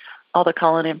it, all the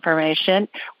call-in information.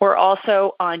 We're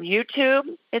also on YouTube.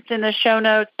 It's in the show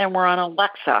notes. And we're on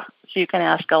Alexa, so you can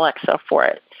ask Alexa for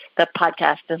it. The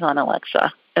podcast is on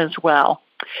Alexa as well.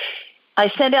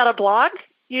 I send out a blog,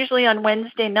 usually on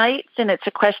Wednesday nights, and it's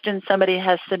a question somebody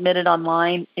has submitted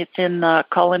online. It's in the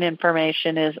call-in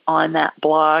information is on that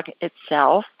blog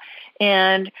itself.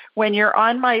 And when you're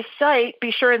on my site,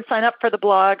 be sure and sign up for the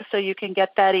blog so you can get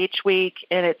that each week.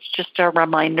 And it's just a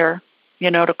reminder,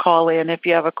 to call in if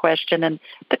you have a question. And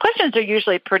the questions are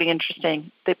usually pretty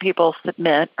interesting that people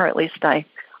submit, or at least I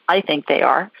think they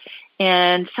are.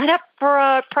 And sign up for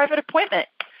a private appointment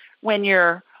when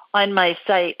you're on my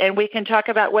site, and we can talk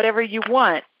about whatever you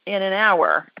want in an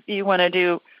hour. If you want to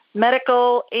do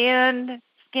medical and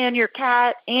scan your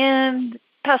cat and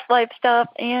past life stuff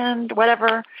and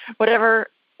whatever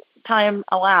time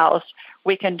allows,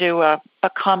 we can do a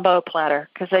combo platter,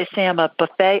 because they say I'm a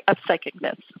buffet of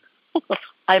psychicness.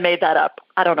 I made that up.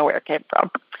 I don't know where it came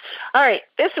from. All right,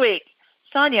 this week,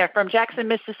 Sonia from Jackson,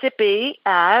 Mississippi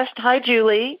asked, "Hi,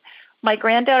 Julie. My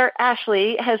granddaughter,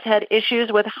 Ashley, has had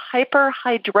issues with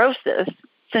hyperhidrosis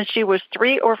since she was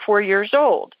 3 or 4 years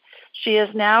old. She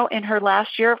is now in her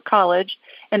last year of college,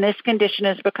 and this condition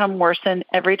has become worse, and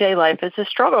everyday life is a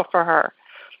struggle for her.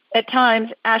 At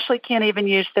times, Ashley can't even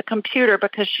use the computer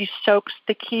because she soaks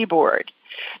the keyboard.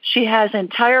 She has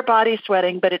entire body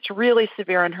sweating, but it's really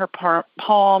severe in her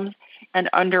palms and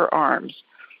underarms.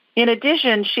 In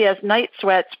addition, she has night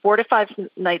sweats 4 to 5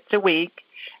 nights a week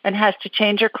and has to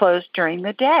change her clothes during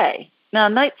the day. Now,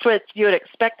 night sweats you would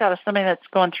expect out of somebody that's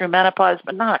going through menopause,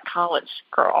 but not a college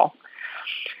girl.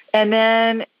 And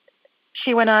then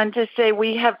she went on to say,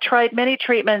 we have tried many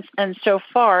treatments, and so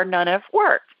far, none have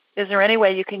worked. Is there any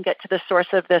way you can get to the source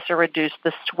of this or reduce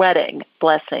the sweating?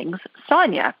 Blessings,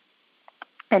 Sonia.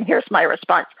 And here's my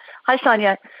response. Hi,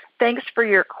 Sonia. Thanks for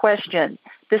your question.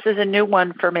 This is a new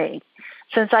one for me.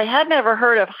 Since I had never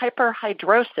heard of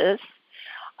hyperhidrosis,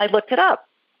 I looked it up.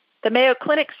 The Mayo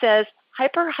Clinic says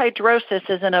hyperhidrosis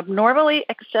is an abnormally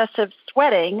excessive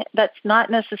sweating that's not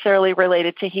necessarily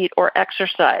related to heat or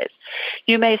exercise.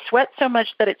 You may sweat so much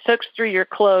that it soaks through your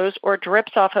clothes or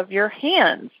drips off of your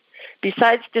hands.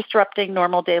 Besides disrupting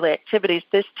normal daily activities,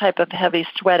 this type of heavy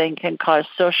sweating can cause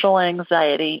social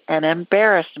anxiety and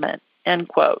embarrassment, end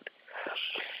quote.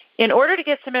 In order to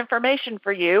get some information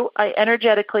for you, I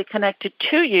energetically connected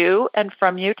to you and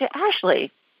from you to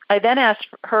Ashley. I then asked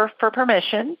her for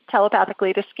permission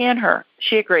telepathically to scan her.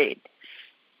 She agreed.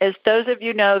 As those of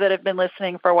you know that have been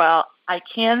listening for a while, I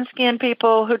can scan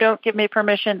people who don't give me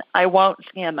permission. I won't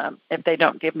scan them if they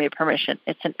don't give me permission.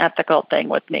 It's an ethical thing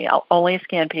with me. I'll only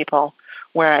scan people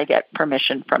where I get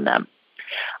permission from them.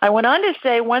 I went on to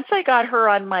say once I got her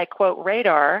on my, quote,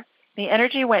 radar, the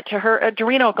energy went to her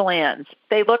adrenal glands.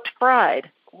 They looked fried,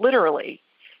 literally.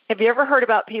 Have you ever heard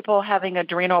about people having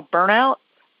adrenal burnout?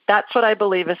 That's what I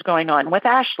believe is going on with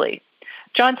Ashley.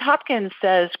 Johns Hopkins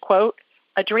says, quote,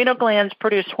 adrenal glands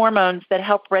produce hormones that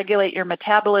help regulate your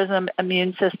metabolism,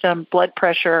 immune system, blood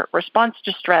pressure, response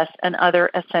to stress, and other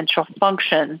essential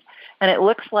functions. And it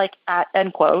looks like,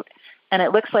 end quote, and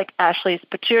it looks like Ashley's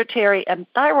pituitary and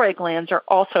thyroid glands are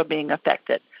also being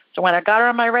affected. So when I got her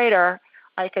on my radar,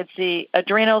 I could see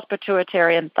adrenals,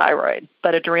 pituitary, and thyroid,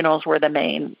 but adrenals were the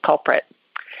main culprit.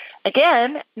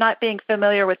 Again, not being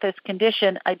familiar with this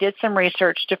condition, I did some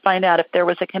research to find out if there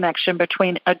was a connection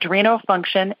between adrenal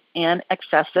function and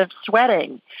excessive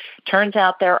sweating. Turns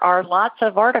out there are lots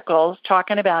of articles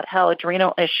talking about how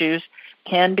adrenal issues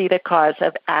can be the cause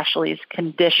of Ashley's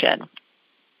condition.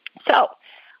 So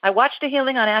I watched a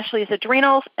healing on Ashley's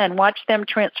adrenals and watched them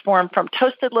transform from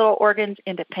toasted little organs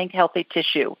into pink healthy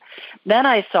tissue. Then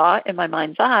I saw, in my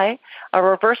mind's eye, a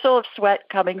reversal of sweat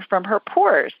coming from her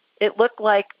pores. It looked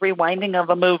like rewinding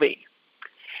of a movie.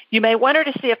 You may want her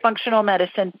to see a functional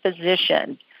medicine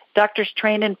physician. Doctors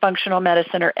trained in functional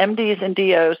medicine are MDs and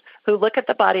DOs who look at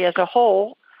the body as a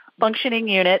whole, functioning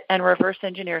unit, and reverse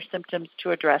engineer symptoms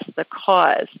to address the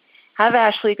cause. Have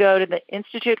Ashley go to the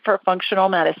Institute for Functional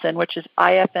Medicine, which is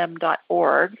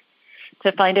ifm.org,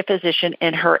 to find a physician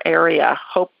in her area.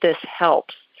 Hope this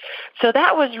helps. So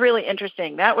that was really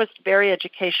interesting. That was very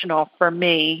educational for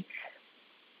me.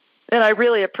 And I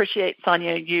really appreciate,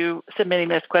 Sonia, you submitting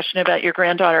this question about your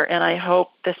granddaughter, and I hope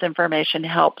this information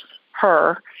helps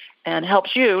her and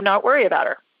helps you not worry about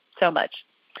her so much.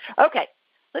 Okay,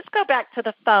 let's go back to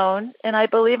the phone, and I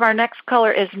believe our next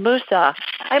caller is Musa.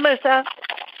 Hi, Musa.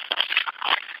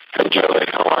 Hey, Julie.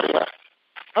 How are you?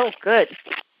 Oh, good.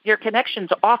 Your connection's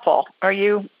awful. Are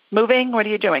you moving? What are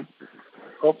you doing?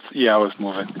 Oops. Yeah, I was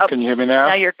moving. Oh, can you hear me now?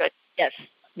 Now you're good. Yes.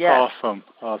 Yeah. Awesome.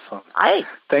 Hi.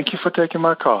 Thank you for taking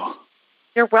my call.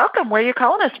 You're welcome. Where are you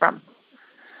calling us from?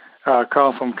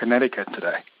 Calling from Connecticut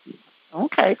today.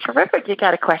 Okay, terrific. You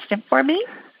got a question for me?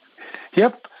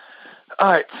 Yep.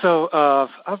 All right. So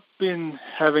I've been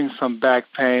having some back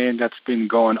pain that's been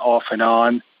going off and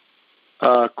on.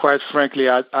 Quite frankly,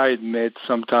 I admit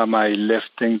sometimes I lift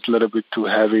things a little bit too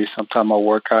heavy. Sometimes I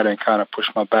work out and kind of push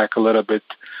my back a little bit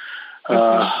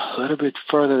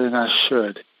further than I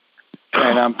should.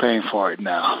 And I'm paying for it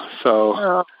now.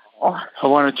 So I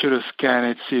wanted you to scan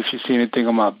it, see if you see anything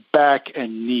on my back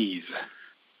and knees.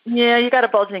 Yeah, you got a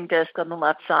bulging disc on the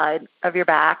left side of your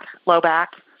back, low back,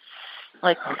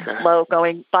 low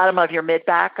going bottom of your mid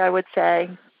back, I would say.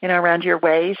 Around your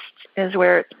waist is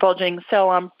where it's bulging.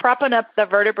 So I'm propping up the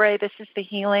vertebrae. This is the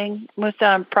healing. Musa,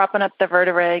 I'm propping up the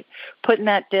vertebrae, putting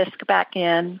that disc back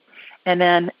in. And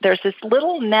then there's this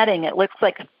little netting. It looks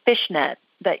like a fish net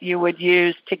that you would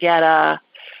use to get a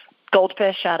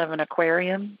goldfish out of an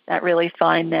aquarium, that really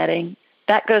fine netting.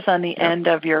 That goes on the end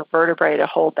of your vertebrae to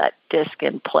hold that disc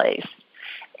in place.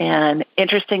 And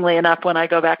interestingly enough, when I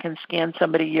go back and scan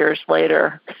somebody years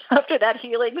later, after that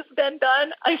healing has been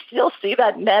done, I still see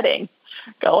that netting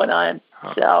going on.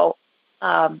 So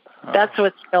That's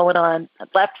what's going on.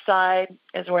 Left side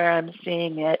is where I'm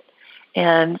seeing it.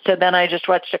 And so then I just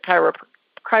watched a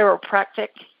chiropractic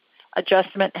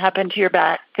adjustment happen to your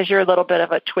back because you're a little bit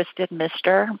of a twisted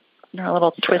mister. You're a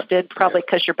little twisted, probably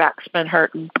because your back's been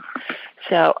hurting.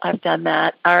 So I've done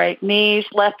that. All right, knees,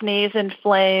 left knee's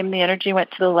inflamed. The energy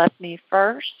went to the left knee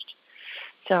first.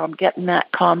 So I'm getting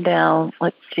that calmed down.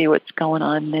 Let's see what's going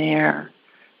on there.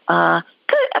 A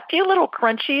few little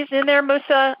crunchies in there,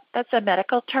 Musa. That's a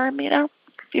medical term, a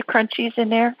few crunchies in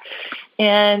there.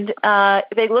 And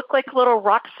they look like little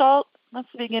rock salt. That's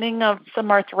the beginning of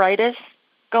some arthritis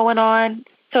going on.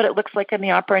 So it looks like in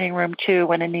the operating room, too,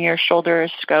 when a knee or shoulder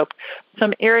is scoped. So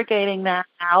I'm irrigating that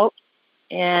out.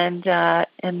 And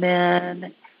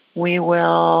then we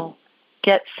will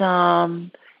get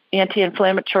some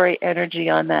anti-inflammatory energy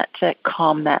on that to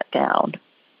calm that down.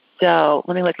 So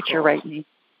let me look at your right knee.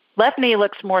 Left knee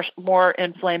looks more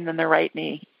inflamed than the right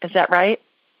knee. Is that right?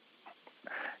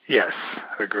 Yes,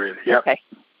 agreed. Yep.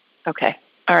 Okay.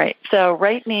 All right. So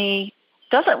right knee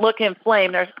doesn't look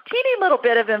inflamed. There's a teeny little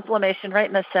bit of inflammation right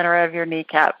in the center of your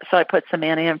kneecap. So I put some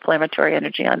anti-inflammatory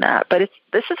energy on that. But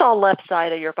this is all left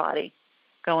side of your body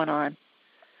going on,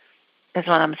 is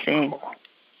what I'm seeing.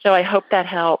 So I hope that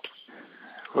helps.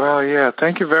 Well, yeah,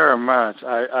 thank you very much.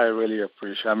 I really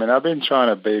appreciate it. I mean, I've been trying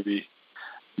to baby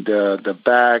the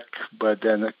back, but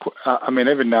then,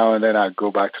 every now and then I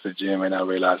go back to the gym and I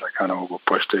realize I kind of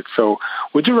overpushed it. So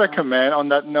would you recommend on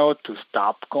that note to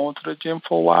stop going to the gym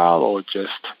for a while or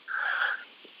just...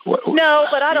 No,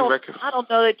 but I don't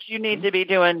know that you need to be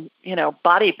doing,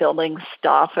 bodybuilding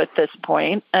stuff at this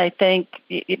point. I think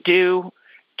you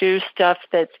do stuff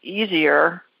that's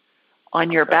easier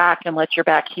on your back and let your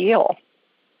back heal.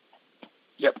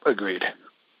 Yep, agreed.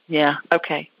 Yeah,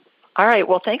 okay. All right,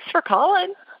 well, thanks for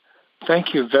calling.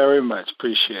 Thank you very much.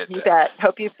 Appreciate it. You bet.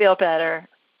 Hope you feel better.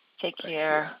 Take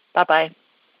care. Bye-bye.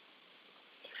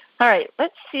 All right,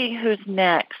 let's see who's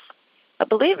next. I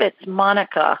believe it's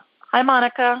Monica. Hi,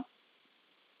 Monica.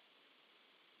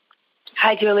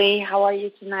 Hi, Julie. How are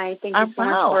you tonight? Thank you so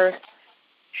much for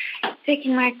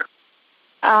taking my call.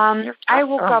 I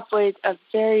woke up with a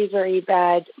very, very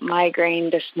bad migraine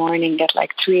this morning at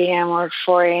like 3 a.m. or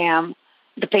 4 a.m.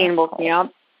 The pain woke me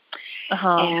up.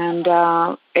 And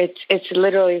it's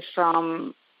literally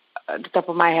from the top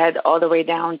of my head all the way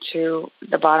down to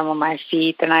the bottom of my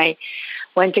feet. And I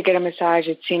went to get a massage.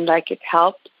 It seemed like it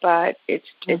helped, but it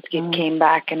came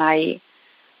back. And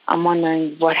I'm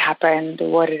wondering what happened,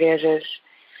 what it is,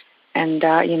 and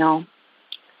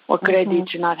what could I do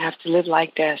to not have to live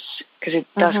like this? Because it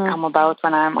does come about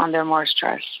when I'm under more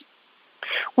stress.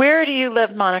 Where do you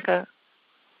live, Monica?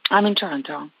 I'm in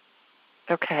Toronto.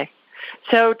 Okay.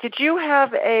 So did you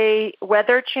have a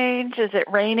weather change? Is it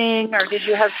raining, or did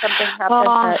you have something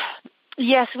happen?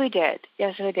 Yes, we did.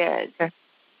 Okay.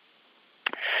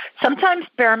 Sometimes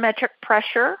barometric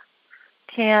pressure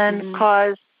can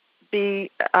cause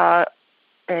the a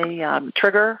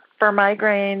trigger for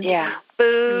migraines. Yeah.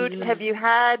 Food. Have you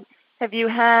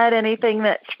had anything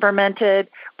that's fermented?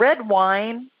 Red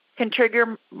wine can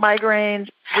trigger migraines.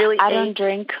 Really, I don't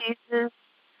drink. Cheeses,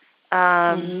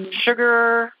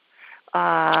 sugar.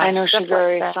 I know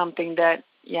sugar is something that,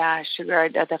 sugar I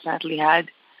definitely had.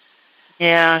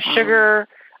 Yeah, sugar,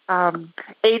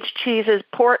 aged cheeses,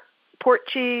 port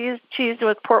cheese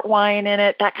with port wine in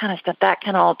it, that kind of stuff, that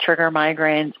can all trigger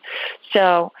migraines.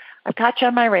 So I've got you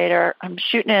on my radar. I'm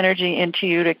shooting energy into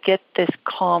you to get this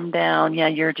calmed down. Yeah,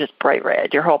 you're just bright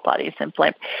red. Your whole body's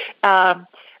inflamed.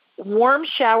 Warm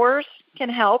showers can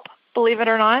help, believe it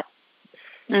or not.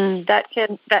 That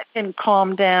can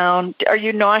calm down. Are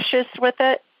you nauseous with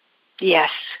it? Yes,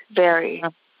 very.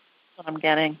 That's what I'm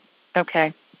getting.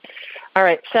 Okay. All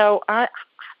right. So I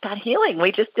got healing.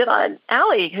 We just did on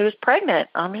Allie, who's pregnant.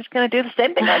 I'm just going to do the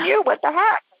same thing on you. What the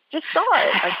heck? Just saw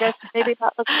it. I guess maybe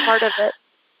that was part of it.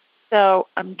 So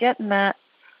I'm getting that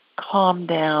calmed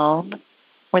down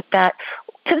with that.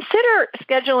 Consider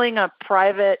scheduling a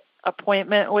private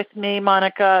appointment with me,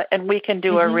 Monica, and we can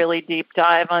do a really deep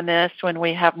dive on this when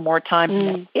we have more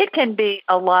time. It can be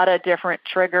a lot of different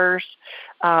triggers,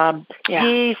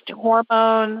 yeast,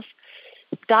 hormones,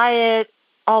 diet,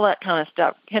 all that kind of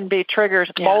stuff can be triggers.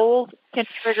 Mold can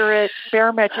trigger it.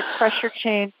 Barometric pressure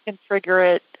change can trigger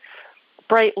it.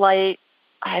 Bright light.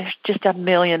 Just a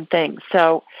million things.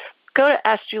 So go to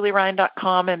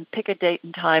AskJulieRyan.com and pick a date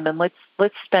and time, and let's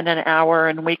spend an hour,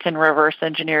 and we can reverse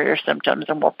engineer your symptoms,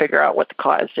 and we'll figure out what the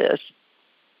cause is.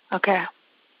 Okay.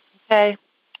 Okay.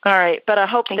 All right. But I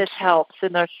hope this helps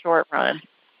in the short run.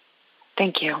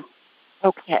 Thank you.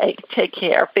 Okay. Take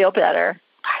care. Feel better.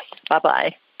 Bye.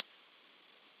 Bye-bye.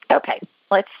 Okay.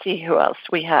 Let's see who else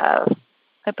we have.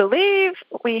 I believe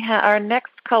we have our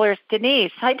next caller is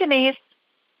Denise. Hi, Denise.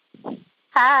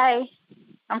 Hi.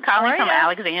 I'm calling from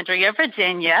Alexandria,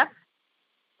 Virginia.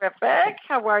 Terrific.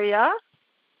 How are you?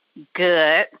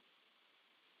 Good.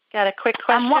 Got a quick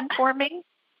question for me?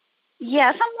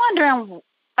 Yes, I'm wondering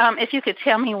if you could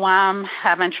tell me why I'm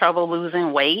having trouble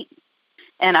losing weight.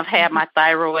 And I've had my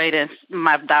thyroid, and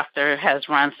my doctor has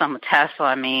run some tests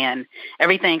on me, and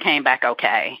everything came back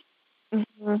okay.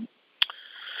 Mm-hmm.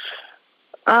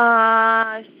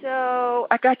 So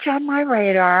I got you on my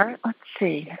radar. Let's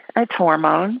see. It's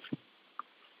hormones.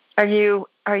 Are you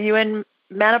in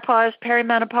menopause,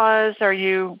 perimenopause?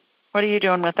 What are you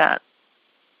doing with that?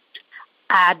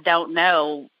 I don't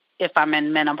know if I'm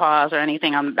in menopause or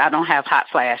anything. I don't have hot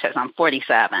flashes. I'm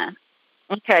 47.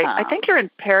 Okay. I think you're in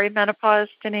perimenopause,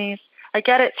 Denise. I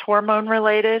get it's hormone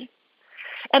related.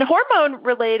 And hormone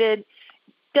related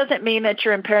doesn't mean that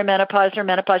you're in perimenopause or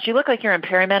menopause. You look like you're in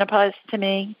perimenopause to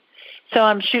me. So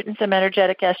I'm shooting some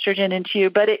energetic estrogen into you.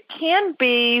 But it can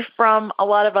be from a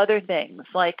lot of other things,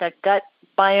 like a gut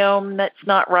biome that's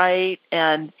not right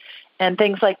and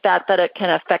things like that it can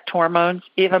affect hormones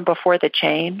even before the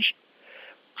change.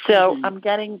 So I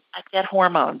get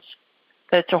hormones.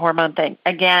 It's a hormone thing.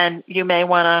 Again, you may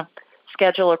want to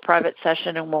schedule a private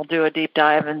session and we'll do a deep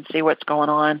dive and see what's going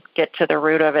on, get to the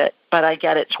root of it. But I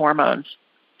get it's hormones.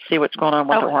 See what's going on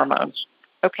with the hormones.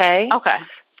 Okay? Okay.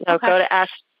 So go to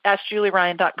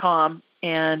AskJulieRyan.com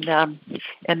and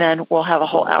then we'll have a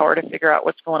whole hour to figure out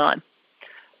what's going on.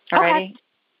 All righty?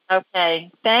 Okay.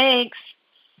 Thanks.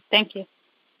 Thank you.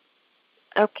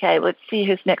 Okay, let's see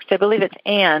who's next. I believe it's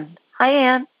Anne. Hi,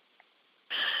 Anne.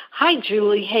 Hi,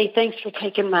 Julie. Hey, thanks for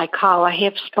taking my call. I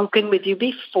have spoken with you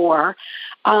before.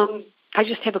 I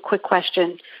just have a quick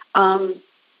question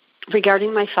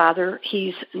regarding my father.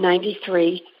 He's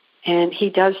 93, and he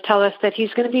does tell us that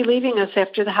he's going to be leaving us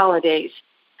after the holidays.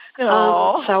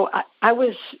 So I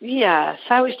was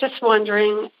just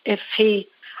wondering if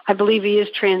I believe he is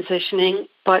transitioning,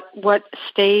 but what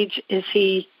stage is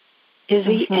he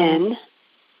in?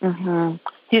 Mm-hmm.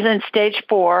 He's in stage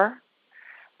 4.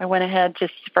 I went ahead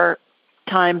just for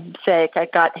time's sake. I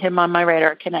got him on my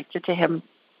radar, connected to him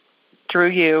through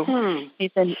you.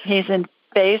 He's in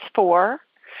phase 4,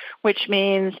 which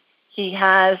means he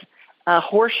has a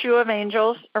horseshoe of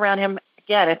angels around him.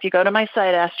 Again, if you go to my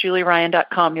site,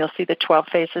 AskJulieRyan.com, you'll see the 12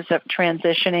 phases of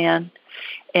transition in.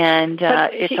 And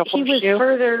it's a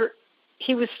horseshoe.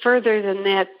 He was further than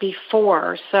that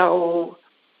before, so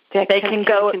that they can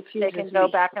go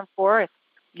back and forth.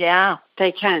 Yeah,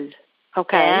 they can.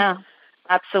 Okay. Yeah,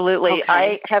 absolutely. Okay.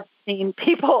 I have seen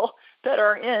people that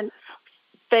are in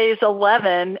phase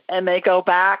 11 and they go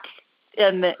back.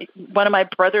 And one of my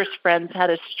brother's friends had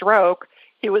a stroke.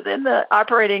 He was in the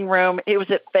operating room. He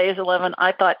was at phase 11.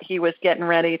 I thought he was getting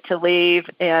ready to leave.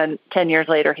 And 10 years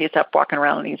later, he's up walking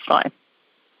around and he's fine.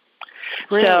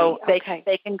 Really? So they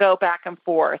can go back and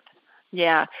forth.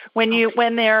 Yeah. When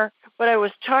what I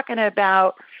was talking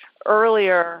about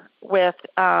earlier with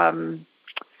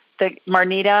the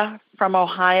Marnita from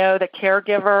Ohio, the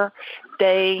caregiver,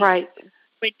 when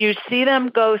you see them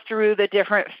go through the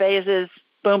different phases,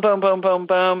 boom, boom, boom, boom,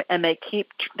 boom, and they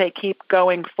keep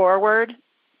going forward,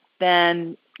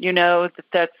 then you know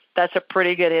that's a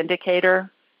pretty good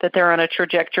indicator that they're on a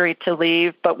trajectory to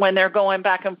leave. But when they're going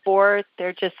back and forth,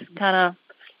 they're just kind of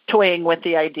toying with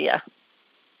the idea.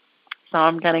 So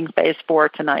I'm getting phase 4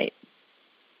 tonight.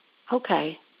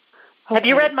 Okay. Have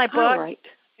you read my book? All right.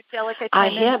 Angelic Attendance? I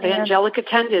have, Angelic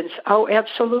Attendance. Oh,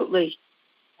 absolutely.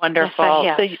 Wonderful.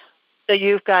 Yes, I have. So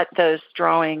you've got those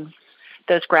drawings,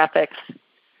 those graphics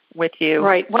with you.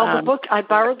 Right. Well, the book, I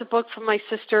borrowed the book from my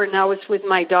sister, and now it's with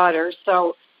my daughter,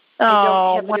 so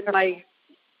I don't have it in my...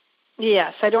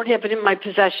 Yes, I don't have it in my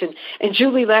possession. And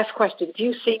Julie, last question. Do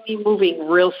you see me moving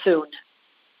real soon?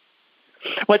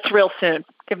 What's real soon?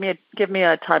 Give me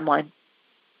a timeline.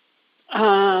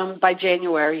 By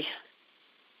January.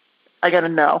 I got to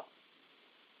know.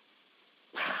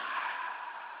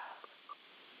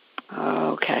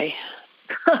 Okay.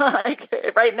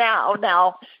 Right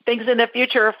now, things in the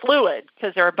future are fluid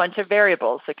because there are a bunch of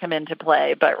variables that come into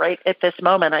play. But right at this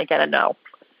moment, I got to know.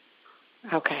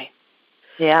 Okay.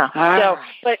 Yeah. All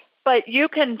right. But you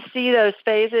can see those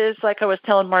phases. Like I was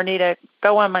telling Marnita,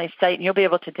 go on my site and you'll be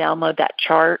able to download that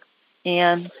chart,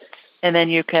 and then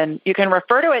you can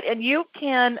refer to it, and you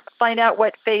can find out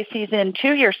what phase he's in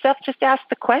to yourself. Just ask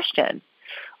the question,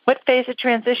 what phase of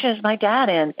transition is my dad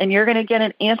in? And you're going to get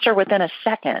an answer within a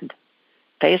second.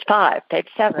 Phase 5, phase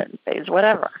 7, phase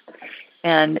whatever.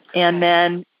 And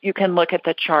then you can look at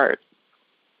the chart,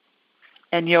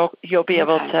 and you'll be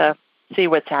able to see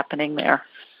what's happening there.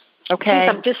 Okay.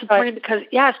 I'm disappointed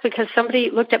because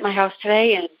somebody looked at my house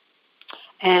today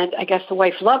and I guess the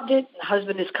wife loved it. The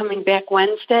husband is coming back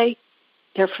Wednesday.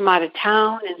 They're from out of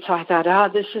town, and so I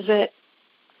thought, this is it.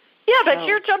 Yeah, but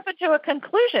you're jumping to a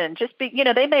conclusion.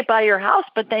 They may buy your house,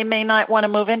 but they may not want to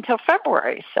move until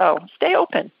February. So stay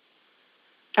open.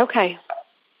 Okay.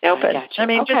 Stay open. Gotcha. I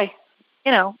mean, okay.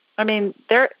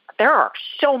 There are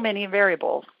so many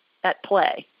variables at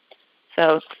play.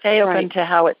 So stay open to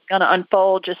how it's going to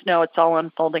unfold. Just know it's all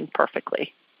unfolding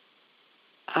perfectly.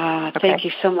 Thank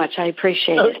you so much. I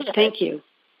appreciate it. Thank you.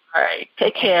 All right.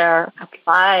 Take care. Okay.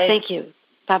 Bye. Thank you.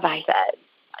 Bye-bye. Bye.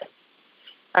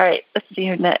 All right. Let's see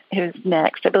who's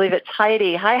next. I believe it's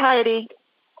Heidi. Hi, Heidi.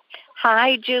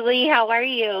 Hi, Julie. How are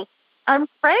you? I'm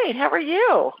great. How are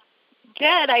you?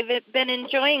 Good. I've been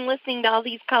enjoying listening to all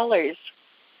these callers.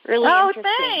 Really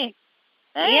interesting.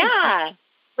 Thanks. Yeah.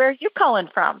 Where are you calling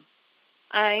from?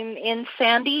 I'm in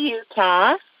Sandy,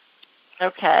 Utah.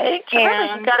 Okay.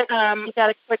 And you got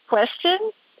a quick question?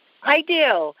 I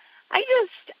do. I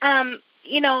just, I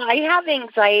have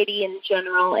anxiety in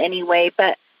general anyway,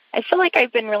 but I feel like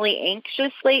I've been really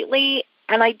anxious lately,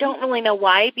 and I don't really know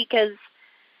why, because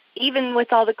even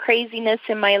with all the craziness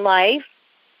in my life,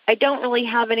 I don't really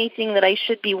have anything that I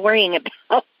should be worrying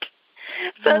about.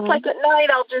 So it's like at night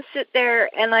I'll just sit there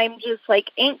and I'm just like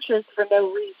anxious for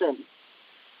no reason.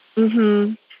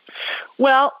 Mm-hmm.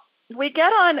 Well, we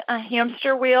get on a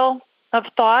hamster wheel of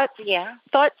thoughts. Yeah.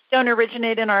 Thoughts don't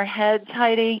originate in our heads,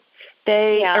 Heidi.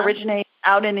 They originate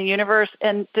out in the universe.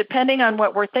 And depending on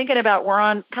what we're thinking about, we're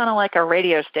on kind of like a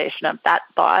radio station of that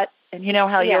thought. And you know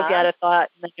how you'll get a thought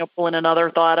and then you'll pull in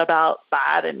another thought about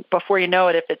that. And before you know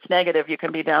it, if it's negative, you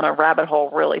can be down a rabbit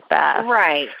hole really fast.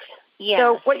 Right. Yeah.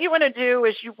 So what you want to do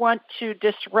is you want to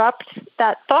disrupt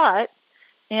that thought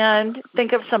and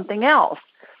think of something else.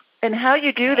 And how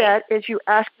you do that is you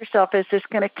ask yourself, is this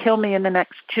going to kill me in the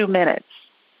next 2 minutes?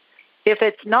 If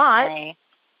it's not,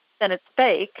 then it's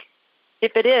fake.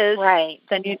 If it is,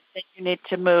 then you need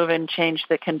to move and change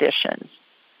the conditions.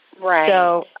 Right.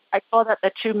 So I call that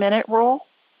the 2-minute rule.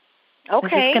 Okay.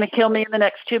 If it's going to kill me in the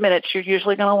next 2 minutes, you're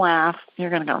usually going to laugh.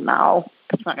 You're going to go, no,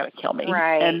 it's not going to kill me.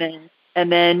 Right. And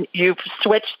then you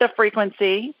switch the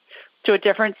frequency to a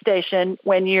different station.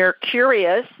 When you're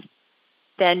curious,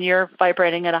 then you're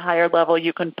vibrating at a higher level.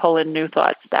 You can pull in new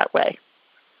thoughts that way.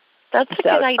 That's a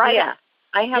good idea.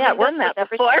 I haven't done that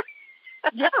before.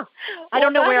 Yeah. I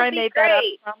don't know where I made that up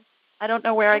from. I don't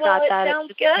know where I got that. It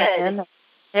sounds good.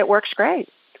 It works great.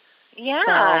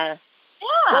 Yeah.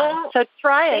 So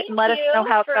try it and let us know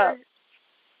how it goes.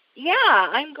 Yeah,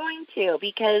 I'm going to,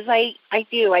 because I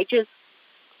do. I just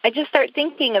start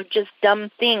thinking of just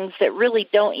dumb things that really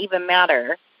don't even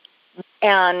matter.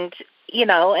 And,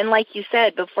 and like you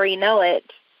said, before you know it,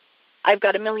 I've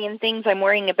got a million things I'm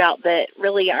worrying about that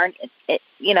really aren't,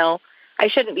 I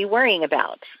shouldn't be worrying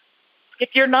about. If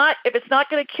it's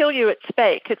not going to kill you, it's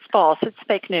fake. It's false. It's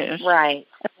fake news. Right.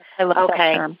 I love that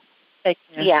term. Fake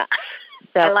news. Yeah.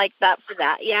 So. I like that for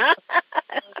that. Yeah.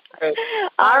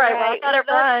 All right. Well, I got it run.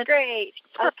 That's great.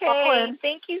 Okay.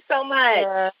 Thank you so much.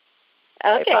 Yeah.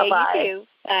 Okay. Bye-bye. You too.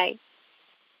 Bye.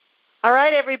 All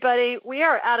right, everybody. We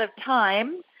are out of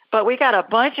time, but we got a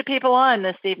bunch of people on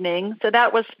this evening, so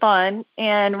that was fun.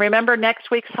 And remember,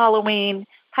 next week's Halloween.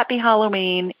 Happy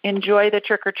Halloween. Enjoy the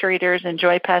trick-or-treaters.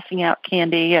 Enjoy passing out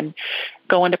candy and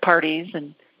going to parties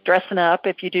and dressing up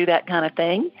if you do that kind of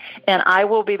thing. And I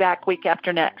will be back week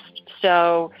after next.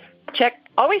 So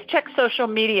always check social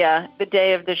media the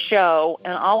day of the show,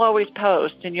 and I'll always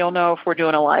post, and you'll know if we're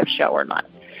doing a live show or not.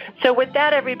 So with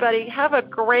that, everybody, have a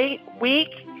great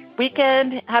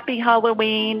weekend. Happy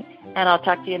Halloween, and I'll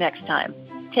talk to you next time.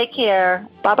 Take care.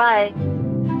 Bye-bye.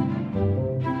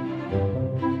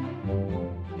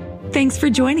 Thanks for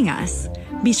joining us.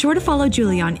 Be sure to follow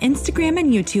Julie on Instagram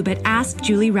and YouTube at Ask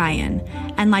Julie Ryan,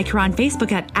 and like her on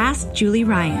Facebook at Ask Julie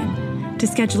Ryan. To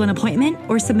schedule an appointment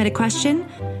or submit a question,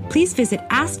 please visit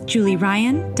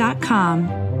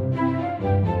AskJulieRyan.com.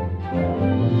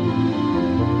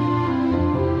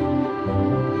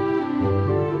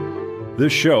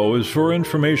 This show is for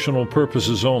informational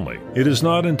purposes only. It is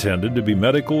not intended to be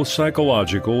medical,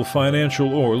 psychological,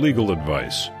 financial, or legal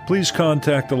advice. Please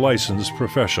contact a licensed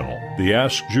professional. The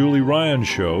Ask Julie Ryan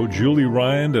Show, Julie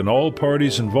Ryan and all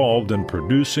parties involved in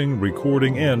producing,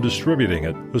 recording, and distributing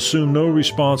it assume no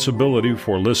responsibility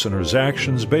for listeners'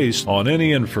 actions based on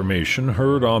any information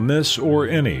heard on this or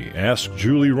any Ask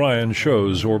Julie Ryan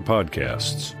shows or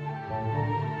podcasts.